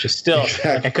LinkedIn, which is still,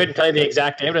 like, I couldn't tell you the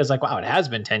exact name, but I was like, wow, it has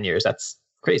been 10 years. That's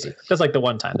crazy. That's like the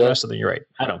one time. The rest of them, you're right.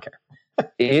 I don't care.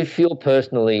 If you're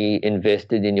personally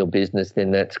invested in your business,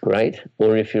 then that's great.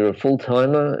 Or if you're a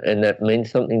full-timer and that means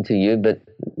something to you, but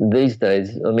these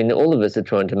days, I mean, all of us are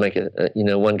trying to make a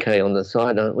 1K on the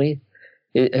side, aren't we?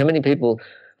 How many people,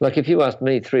 like if you asked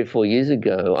me 3 or 4 years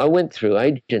ago, I went through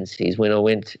agencies when I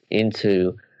went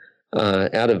into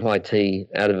out of IT,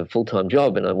 out of a full-time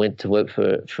job, and I went to work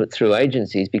through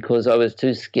agencies because I was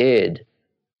too scared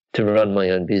to run my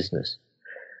own business.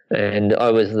 And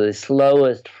I was the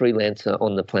slowest freelancer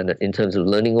on the planet in terms of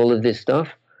learning all of this stuff.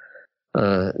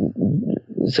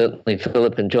 Certainly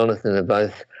Philip and Jonathan are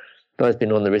both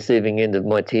been on the receiving end of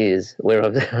my tears, where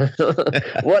I've,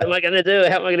 what am I going to do?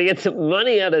 How am I going to get some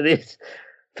money out of this?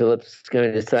 Philip's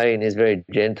going to say in his very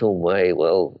gentle way,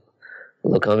 well,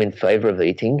 look, I'm in favor of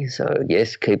eating, so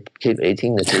yes, keep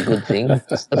eating. That's a good thing.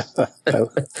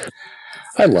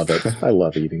 I love it. I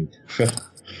love eating.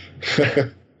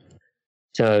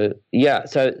 So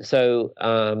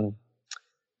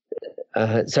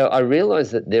I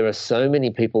realize that there are so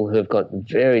many people who have got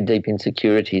very deep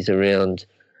insecurities around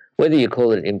whether you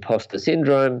call it imposter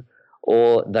syndrome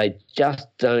or they just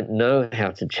don't know how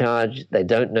to charge, they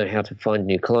don't know how to find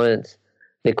new clients.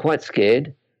 They're quite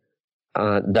scared.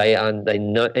 They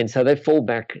know, and so they fall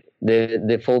back.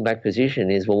 Their fallback position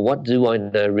is, well, what do I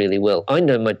know really well? I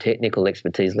know my technical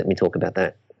expertise. Let me talk about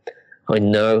that. I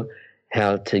know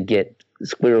how to get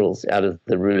squirrels out of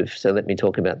the roof, so let me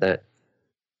talk about that.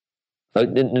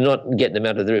 Not get them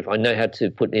out of the roof. I know how to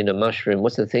put in a mushroom.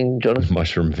 What's the thing, Jonathan?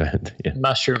 Mushroom vent. Yeah.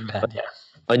 Mushroom vent, yeah.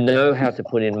 I know how to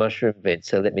put in mushroom vents,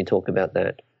 so let me talk about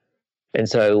that. And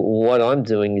so what I'm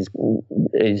doing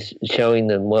is showing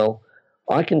them, well,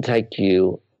 I can take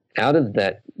you out of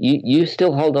that. You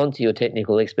still hold on to your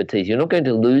technical expertise. You're not going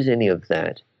to lose any of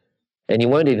that, and you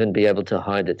won't even be able to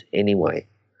hide it anyway.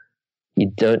 You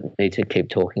don't need to keep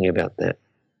talking about that.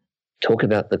 Talk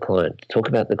about the client. Talk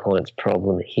about the client's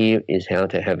problem. Here is how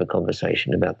to have a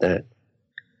conversation about that.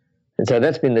 And so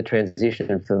that's been the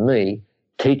transition for me,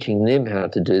 teaching them how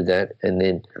to do that, and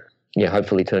then,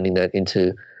 hopefully turning that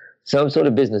into some sort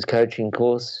of business coaching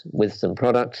course with some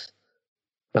products,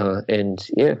 and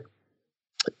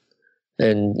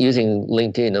using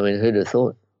LinkedIn. I mean, who'd have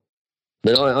thought?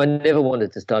 But I never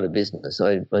wanted to start a business.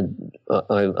 I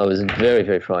was very,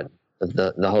 very frightened of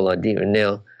the whole idea. And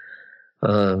now,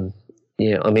 I'm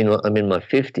in my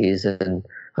 50s, and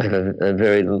I have a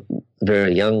very,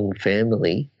 very young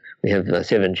family. We have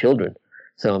 7 children,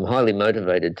 so I'm highly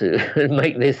motivated to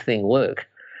make this thing work.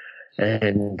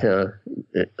 And so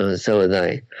are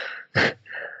they,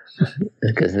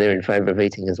 because they're in favor of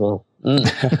eating as well.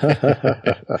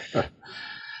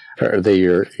 Are they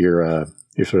your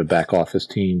sort of back office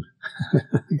team?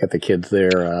 You got the kids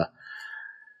there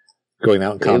going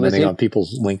out and commenting on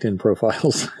people's LinkedIn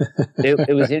profiles.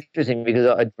 It was interesting because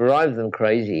I drive them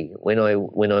crazy when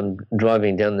I'm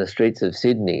driving down the streets of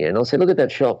Sydney, and I'll say, "Look at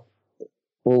that shop.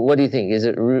 Well, what do you think? Is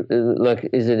it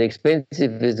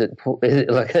expensive? Is it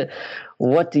like,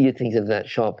 what do you think of that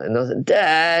shop?" And I said,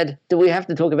 "Dad, do we have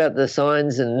to talk about the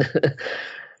signs?"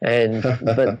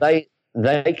 But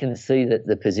they can see that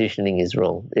the positioning is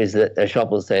wrong. Is that a shop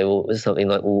will say, well, something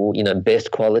like, well, best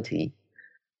quality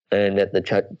and at the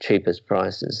cheapest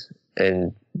prices,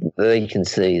 and they can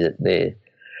see that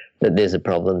there's a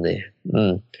problem there.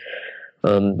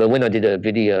 But when I did a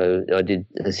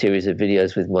series of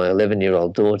videos with my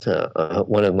 11-year-old daughter.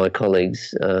 One of my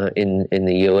colleagues in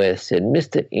the US said,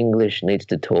 "Mr. English needs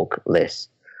to talk less.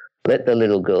 Let the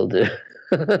little girl do."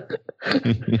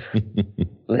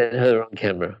 Let her on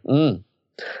camera.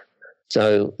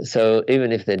 So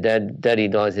even if their daddy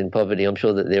dies in poverty, I'm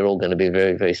sure that they're all going to be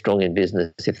very, very strong in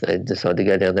business if they decide to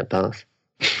go down that path.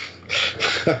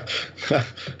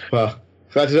 Well,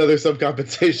 glad to know there's some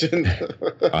compensation.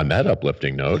 On that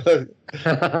uplifting note.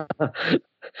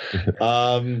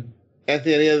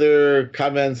 Anthony, any other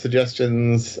comments,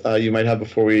 suggestions you might have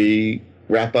before we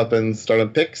wrap up and start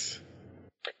on picks?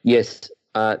 Yes.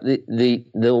 The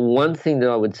one thing that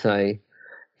I would say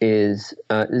is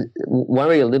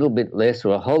worry a little bit less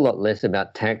or a whole lot less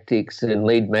about tactics and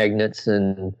lead magnets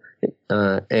and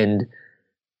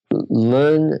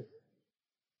learn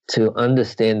to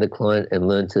understand the client and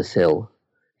learn to sell,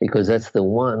 because that's the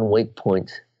one weak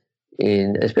point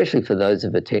especially for those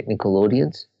of a technical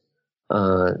audience.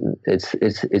 It's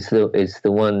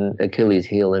the one Achilles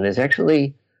heel, and it's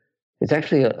actually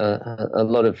a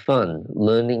lot of fun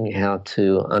learning how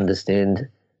to understand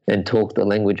and talk the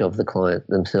language of the client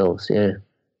themselves. Yeah.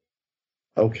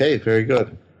 Okay, very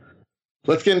good.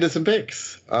 Let's get into some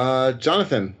picks.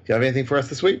 Jonathan, do you have anything for us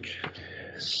this week?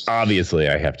 Obviously,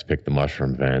 I have to pick the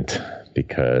mushroom vent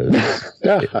because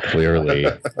it clearly.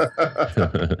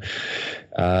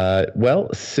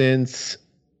 Well, since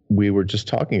we were just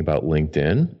talking about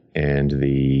LinkedIn and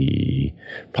the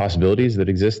possibilities that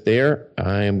exist there,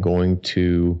 I am going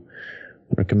to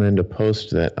recommend a post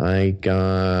that I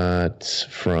got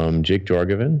from Jake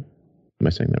Jorgevin. Am I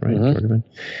saying that right? Jorgevin?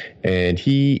 And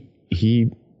he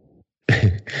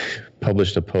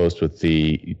published a post with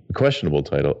the questionable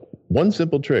title, "One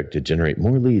Simple Trick to Generate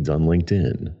More Leads on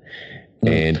LinkedIn."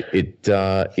 And it's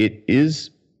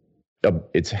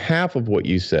half of what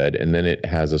you said, and then it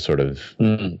has a sort of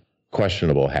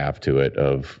questionable half to it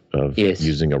of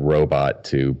using a robot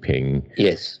to ping.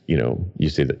 Yes. You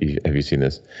see that. Have you seen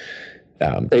this?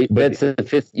 That's the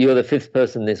fifth. You're the fifth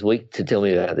person this week to tell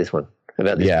me about this one.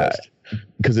 About this post.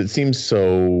 Because it seems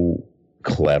so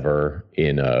clever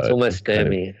it's almost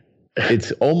spammy.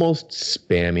 It's almost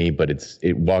spammy, but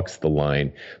it walks the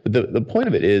line. But the point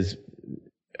of it is,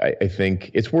 I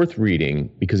think it's worth reading,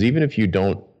 because even if you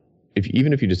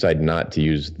decide not to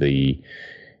use the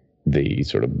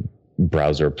sort of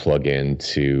browser plugin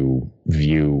to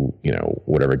view,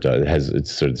 whatever it does, it has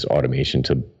it's sort of this automation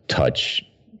to touch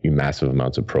massive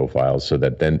amounts of profiles, so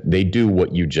that then they do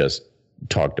what you just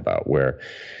talked about, where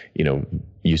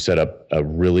you set up a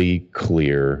really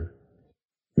clear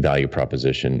value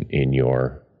proposition in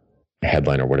your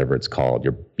headline or whatever it's called,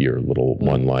 your little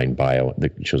one-line bio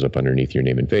that shows up underneath your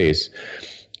name and face.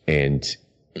 And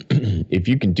if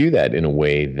you can do that in a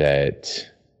way that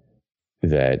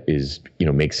is,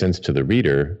 makes sense to the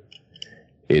reader,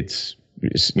 it's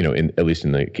at least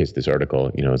in the case of this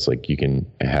article, it's like you can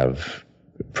have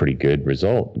a pretty good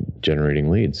result generating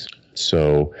leads.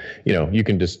 So, you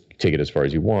can just take it as far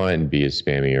as you want and be as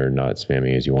spammy or not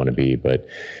spammy as you want to be. But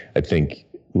I think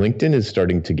LinkedIn is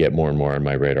starting to get more and more on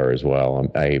my radar as well.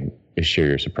 I share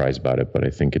your surprise about it, but I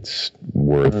think it's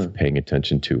worth paying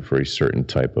attention to for a certain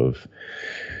type of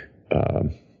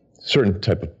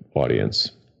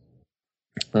audience.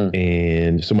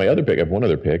 And so my other pick, I have one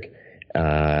other pick.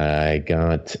 I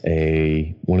got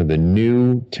one of the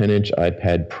new 10-inch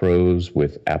iPad Pros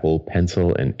with Apple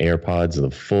Pencil and AirPods,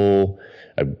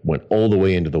 I went all the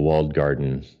way into the walled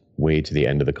garden, way to the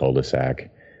end of the cul-de-sac,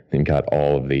 and got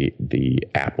all of the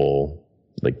Apple,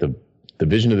 like the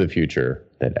vision of the future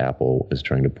that Apple is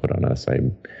trying to put on us.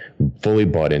 I'm fully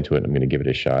bought into it. I'm going to give it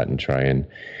a shot and try and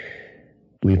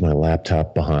leave my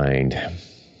laptop behind,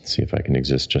 see if I can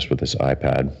exist just with this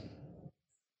iPad,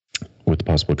 with the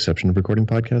possible exception of recording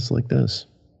podcasts like this.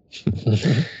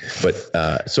 But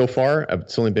so far,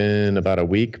 it's only been about a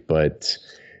week, but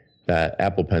that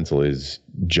Apple Pencil is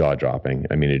jaw-dropping.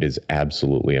 I mean, it is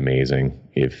absolutely amazing.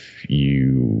 If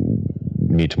you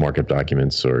need to mark up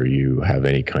documents or you have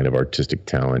any kind of artistic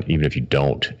talent, even if you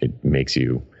don't, it makes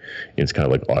it's kind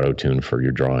of like auto-tune for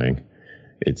your drawing.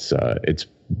 It's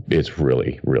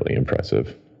really, really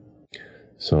impressive.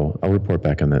 So I'll report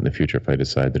back on that in the future if I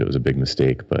decide that it was a big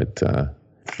mistake, but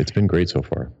it's been great so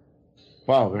far.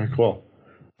 Wow, very cool.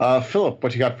 Philip,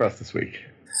 what you got for us this week?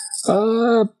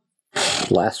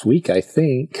 Last week, I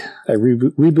think, I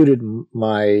rebooted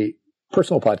my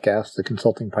personal podcast, the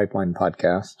Consulting Pipeline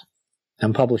Podcast.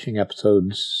 I'm publishing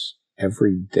episodes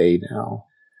every day now.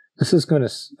 This is going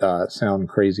to sound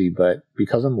crazy, but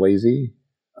because I'm lazy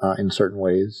in certain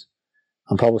ways,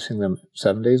 I'm publishing them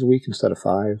 7 days a week instead of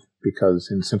 5, because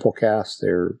in Simplecast,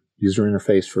 their user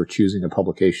interface for choosing a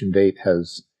publication date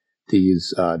has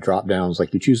these drop downs,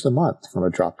 like you choose the month from a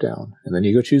drop down, and then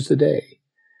you go choose the day.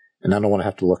 And I don't want to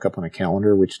have to look up on a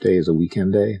calendar which day is a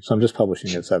weekend day, so I'm just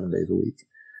publishing it 7 days a week.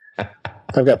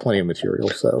 I've got plenty of material,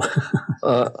 so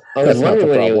I was wondering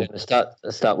when you were going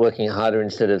to start working harder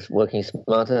instead of working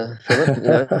smarter, Philip.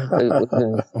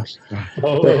 That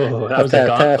was a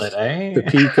gauntlet, eh? The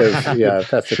peak of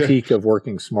that's the peak of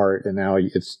working smart, and now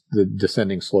it's the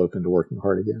descending slope into working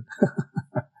hard again.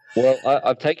 Well,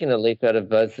 I've taken a leaf out of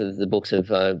both of the books of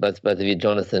both of you,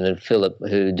 Jonathan and Philip,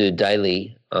 who do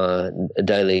daily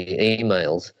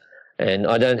emails, and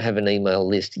I don't have an email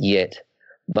list yet,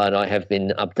 but I have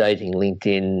been updating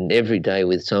LinkedIn every day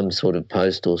with some sort of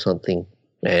post or something,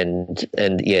 and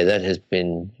yeah, that has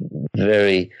been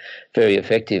very, very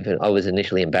effective. And I was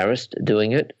initially embarrassed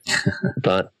doing it,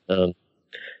 but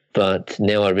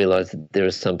now I realize that there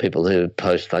are some people who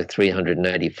post like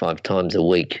 385 times a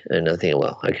week, and I think,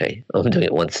 well, okay, I'm doing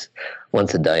it once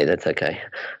a day. That's okay.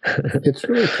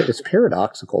 It's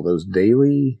paradoxical. Those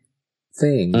daily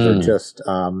things are just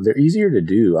they're easier to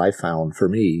do, I found, for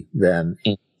me than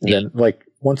like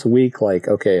once a week. Like,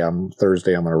 okay,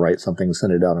 Thursday, I'm going to write something,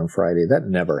 send it out on Friday. That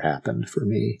never happened for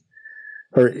me.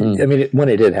 Or, I mean, when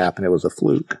it did happen, it was a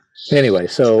fluke. Anyway,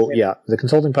 so yeah, the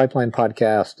Consulting Pipeline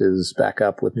podcast is back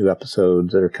up with new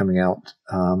episodes that are coming out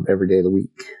every day of the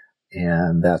week.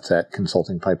 And that's at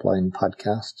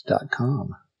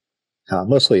consultingpipelinepodcast.com.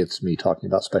 Mostly it's me talking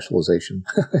about specialization.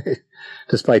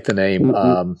 Despite the name,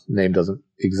 name doesn't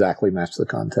exactly match the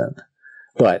content.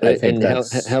 But I think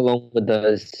how long would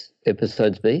those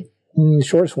episodes be?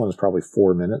 Shortest one is probably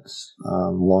 4 minutes.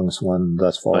 Longest one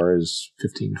thus far is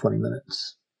 15, 20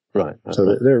 minutes. Right.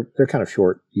 So they're kind of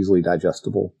short, easily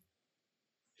digestible.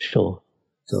 Sure.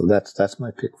 So that's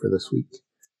my pick for this week.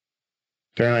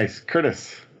 Very nice.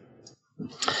 Curtis.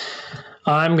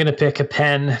 I'm going to pick a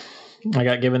pen. I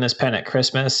got given this pen at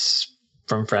Christmas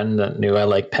from a friend that knew I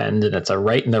like pens, and it's a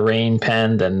Write in the Rain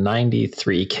pen, the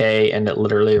 93K, and it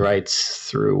literally writes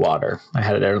through water. I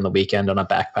had it out on the weekend on a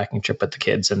backpacking trip with the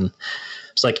kids, and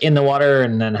it's like in the water,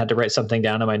 and then had to write something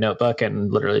down in my notebook,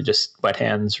 and literally just wet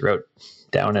hands wrote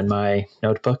down in my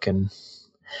notebook and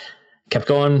kept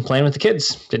going playing with the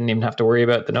kids. Didn't even have to worry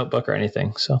about the notebook or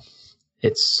anything. So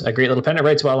it's a great little pen. It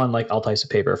writes well on like all types of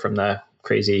paper, from the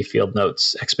crazy Field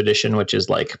Notes Expedition, which is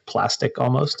like plastic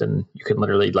almost, and you can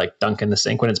literally like dunk in the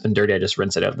sink. When it's been dirty, I just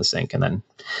rinse it out in the sink and then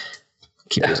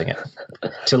keep using it,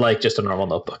 to like just a normal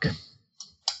notebook.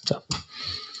 So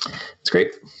it's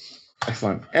great.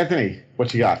 Excellent. Anthony,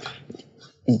 what you got?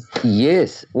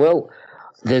 Yes. Well,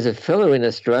 there's a fellow in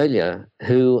Australia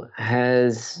who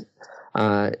has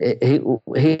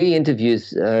he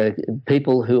interviews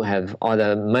people who have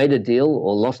either made a deal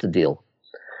or lost a deal,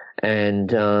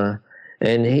 and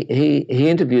he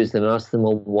interviews them, asks them,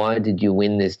 well, why did you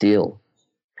win this deal?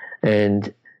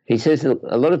 And he says that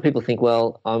a lot of people think,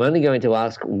 well, I'm only going to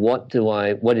ask what did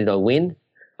I win?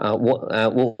 I'm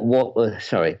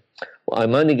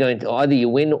only going to, either you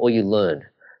win or you learn.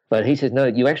 But he says, no,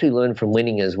 you actually learn from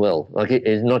winning as well. Like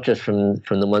it's not just from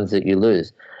the ones that you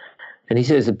lose. And he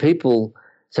says that people,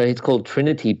 so it's called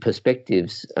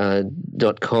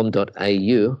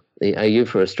trinityperspectives.com.au, the AU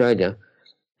for Australia.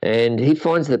 And he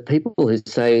finds that people who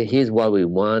say, here's why we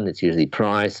won, it's usually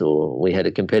price, or we had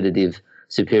a competitive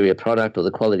superior product, or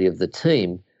the quality of the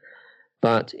team.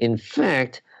 But in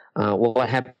fact, what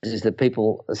happens is that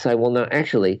people say, well, no,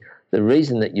 actually, the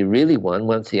reason that you really won,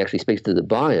 once he actually speaks to the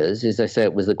buyers, is they say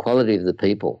it was the quality of the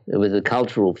people. It was a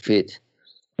cultural fit. It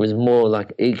was more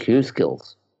like EQ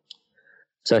skills.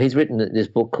 So he's written this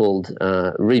book called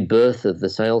Rebirth of the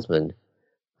Salesman,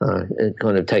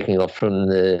 kind of taking off from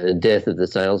the Death of the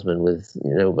Salesman with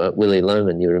Willy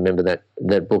Loman. You remember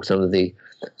that book, some of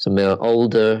our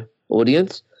older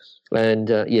audience, and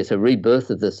so Rebirth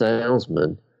of the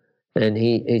Salesman. And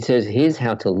he says, here's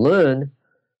how to learn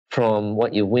from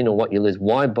what you win or what you lose,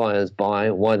 why buyers buy,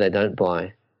 why they don't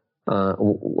buy.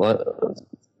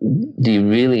 Do you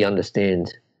really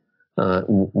understand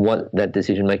what that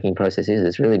decision-making process is?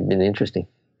 It's really been interesting.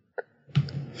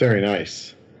 Very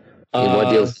nice. What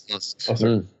deals lost?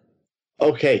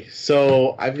 Okay,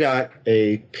 so I've got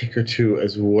a pick or two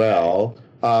as well.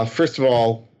 First of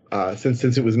all, since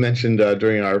it was mentioned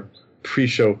during our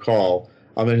pre-show call,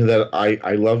 I'll mention that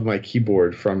I love my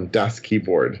keyboard from Das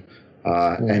Keyboard.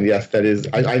 And yes, that is,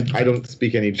 I don't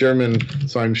speak any German,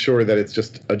 so I'm sure that it's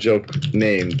just a joke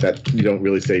name, that you don't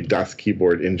really say Das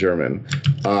Keyboard in German.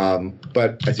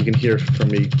 But as you can hear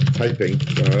from me typing,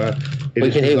 it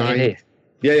is designed.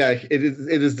 Yeah, it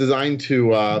is designed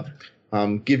to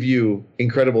give you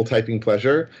incredible typing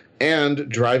pleasure and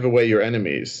drive away your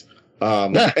enemies.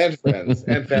 And friends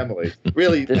and family.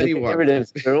 Really, does anyone. It get rid of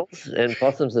squirrels and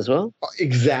possums as well?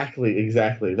 Exactly.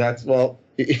 That's,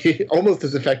 almost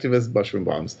as effective as mushroom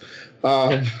bombs.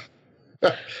 That's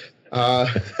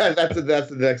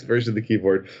the next version of the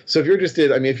keyboard. So if you're interested,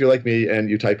 if you're like me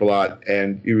and you type a lot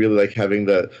and you really like having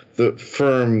the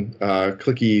firm,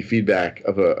 clicky feedback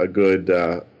of a good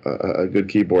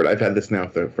keyboard, I've had this now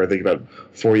for I think about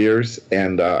 4 years,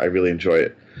 and I really enjoy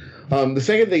it. The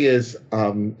second thing is,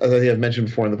 as I have mentioned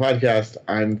before in the podcast,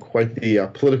 I'm quite the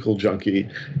political junkie.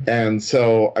 And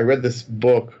so I read this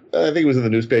book, I think it was in the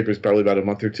newspapers probably about a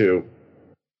month or two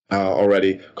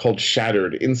already, called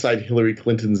Shattered, Inside Hillary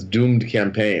Clinton's Doomed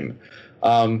Campaign.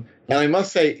 And I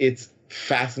must say it's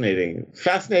fascinating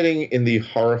in the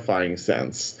horrifying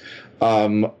sense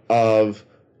of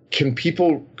could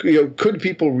people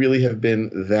really have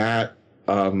been that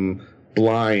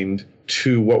blind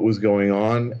to what was going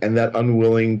on, and that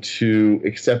unwilling to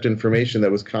accept information that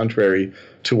was contrary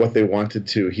to what they wanted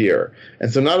to hear.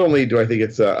 And so not only do I think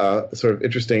it's a sort of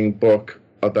interesting book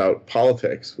about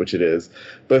politics, which it is,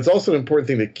 but it's also an important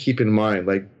thing to keep in mind.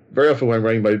 Like, very often when I'm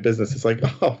running my business, it's like,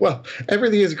 oh, well,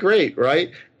 everything is great,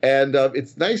 right? And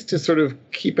it's nice to sort of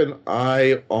keep an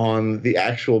eye on the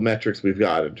actual metrics we've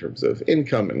got in terms of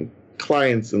income and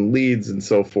clients and leads and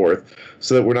so forth,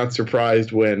 so that we're not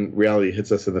surprised when reality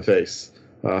hits us in the face.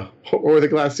 Or the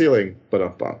glass ceiling,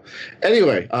 but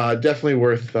anyway, definitely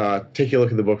worth taking a look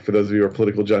at the book for those of you who are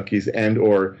political junkies and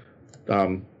or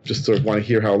just sort of want to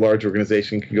hear how a large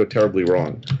organization can go terribly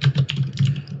wrong.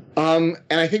 And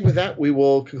I think with that, we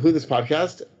will conclude this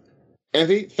podcast.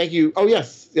 Anthony, thank you. Oh,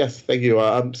 yes, thank you.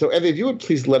 So, Anthony, if you would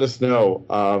please let us know,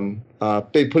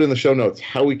 they put in the show notes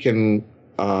how we can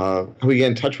get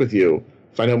in touch with you,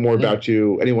 find out more about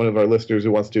you, any one of our listeners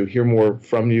who wants to hear more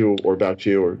from you or about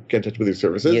you or get in touch with your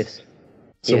services. Yes.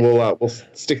 So we'll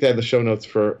stick that in the show notes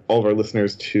for all of our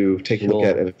listeners to take a look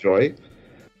at and enjoy.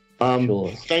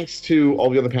 Thanks to all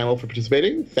of you on the panel for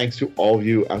participating. Thanks to all of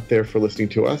you out there for listening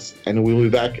to us. And we will be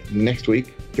back next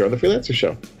week here on The Freelancer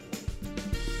Show.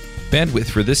 Bandwidth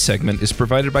for this segment is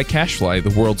provided by CacheFly,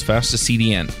 the world's fastest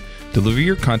CDN. Deliver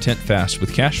your content fast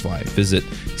with CacheFly. Visit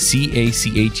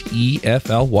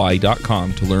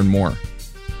CacheFly.com to learn more.